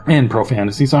Tower, and Pro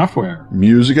Fantasy Software.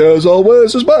 Music, as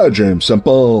always, is by James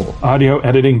Simple. Audio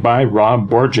editing by Rob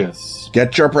Borges.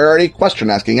 Get your priority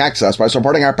question-asking access by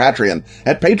supporting our Patreon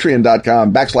at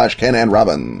patreon.com/Ken and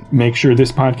Robin. Make sure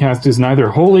this podcast is neither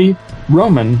Holy,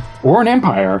 Roman, or an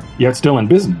empire, yet still in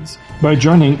business, by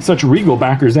joining such regal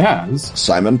backers as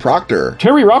Simon Proctor,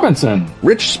 Terry Robinson,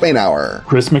 Rich Spainhour,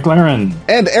 Chris McLaren,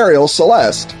 and Ariel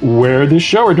Celeste. Wear this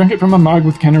show or drink it from a mug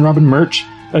with Ken and Robin merch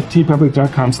at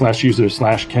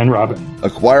tpublic.com/user/Ken Robin.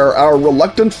 Acquire our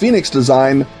Reluctant Phoenix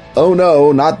design. Oh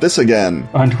no, not this again.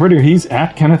 On Twitter, he's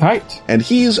at Kenneth Hite. And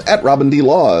he's at Robin D.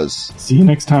 Laws. See you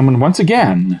next time when once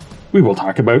again, we will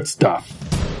talk about stuff.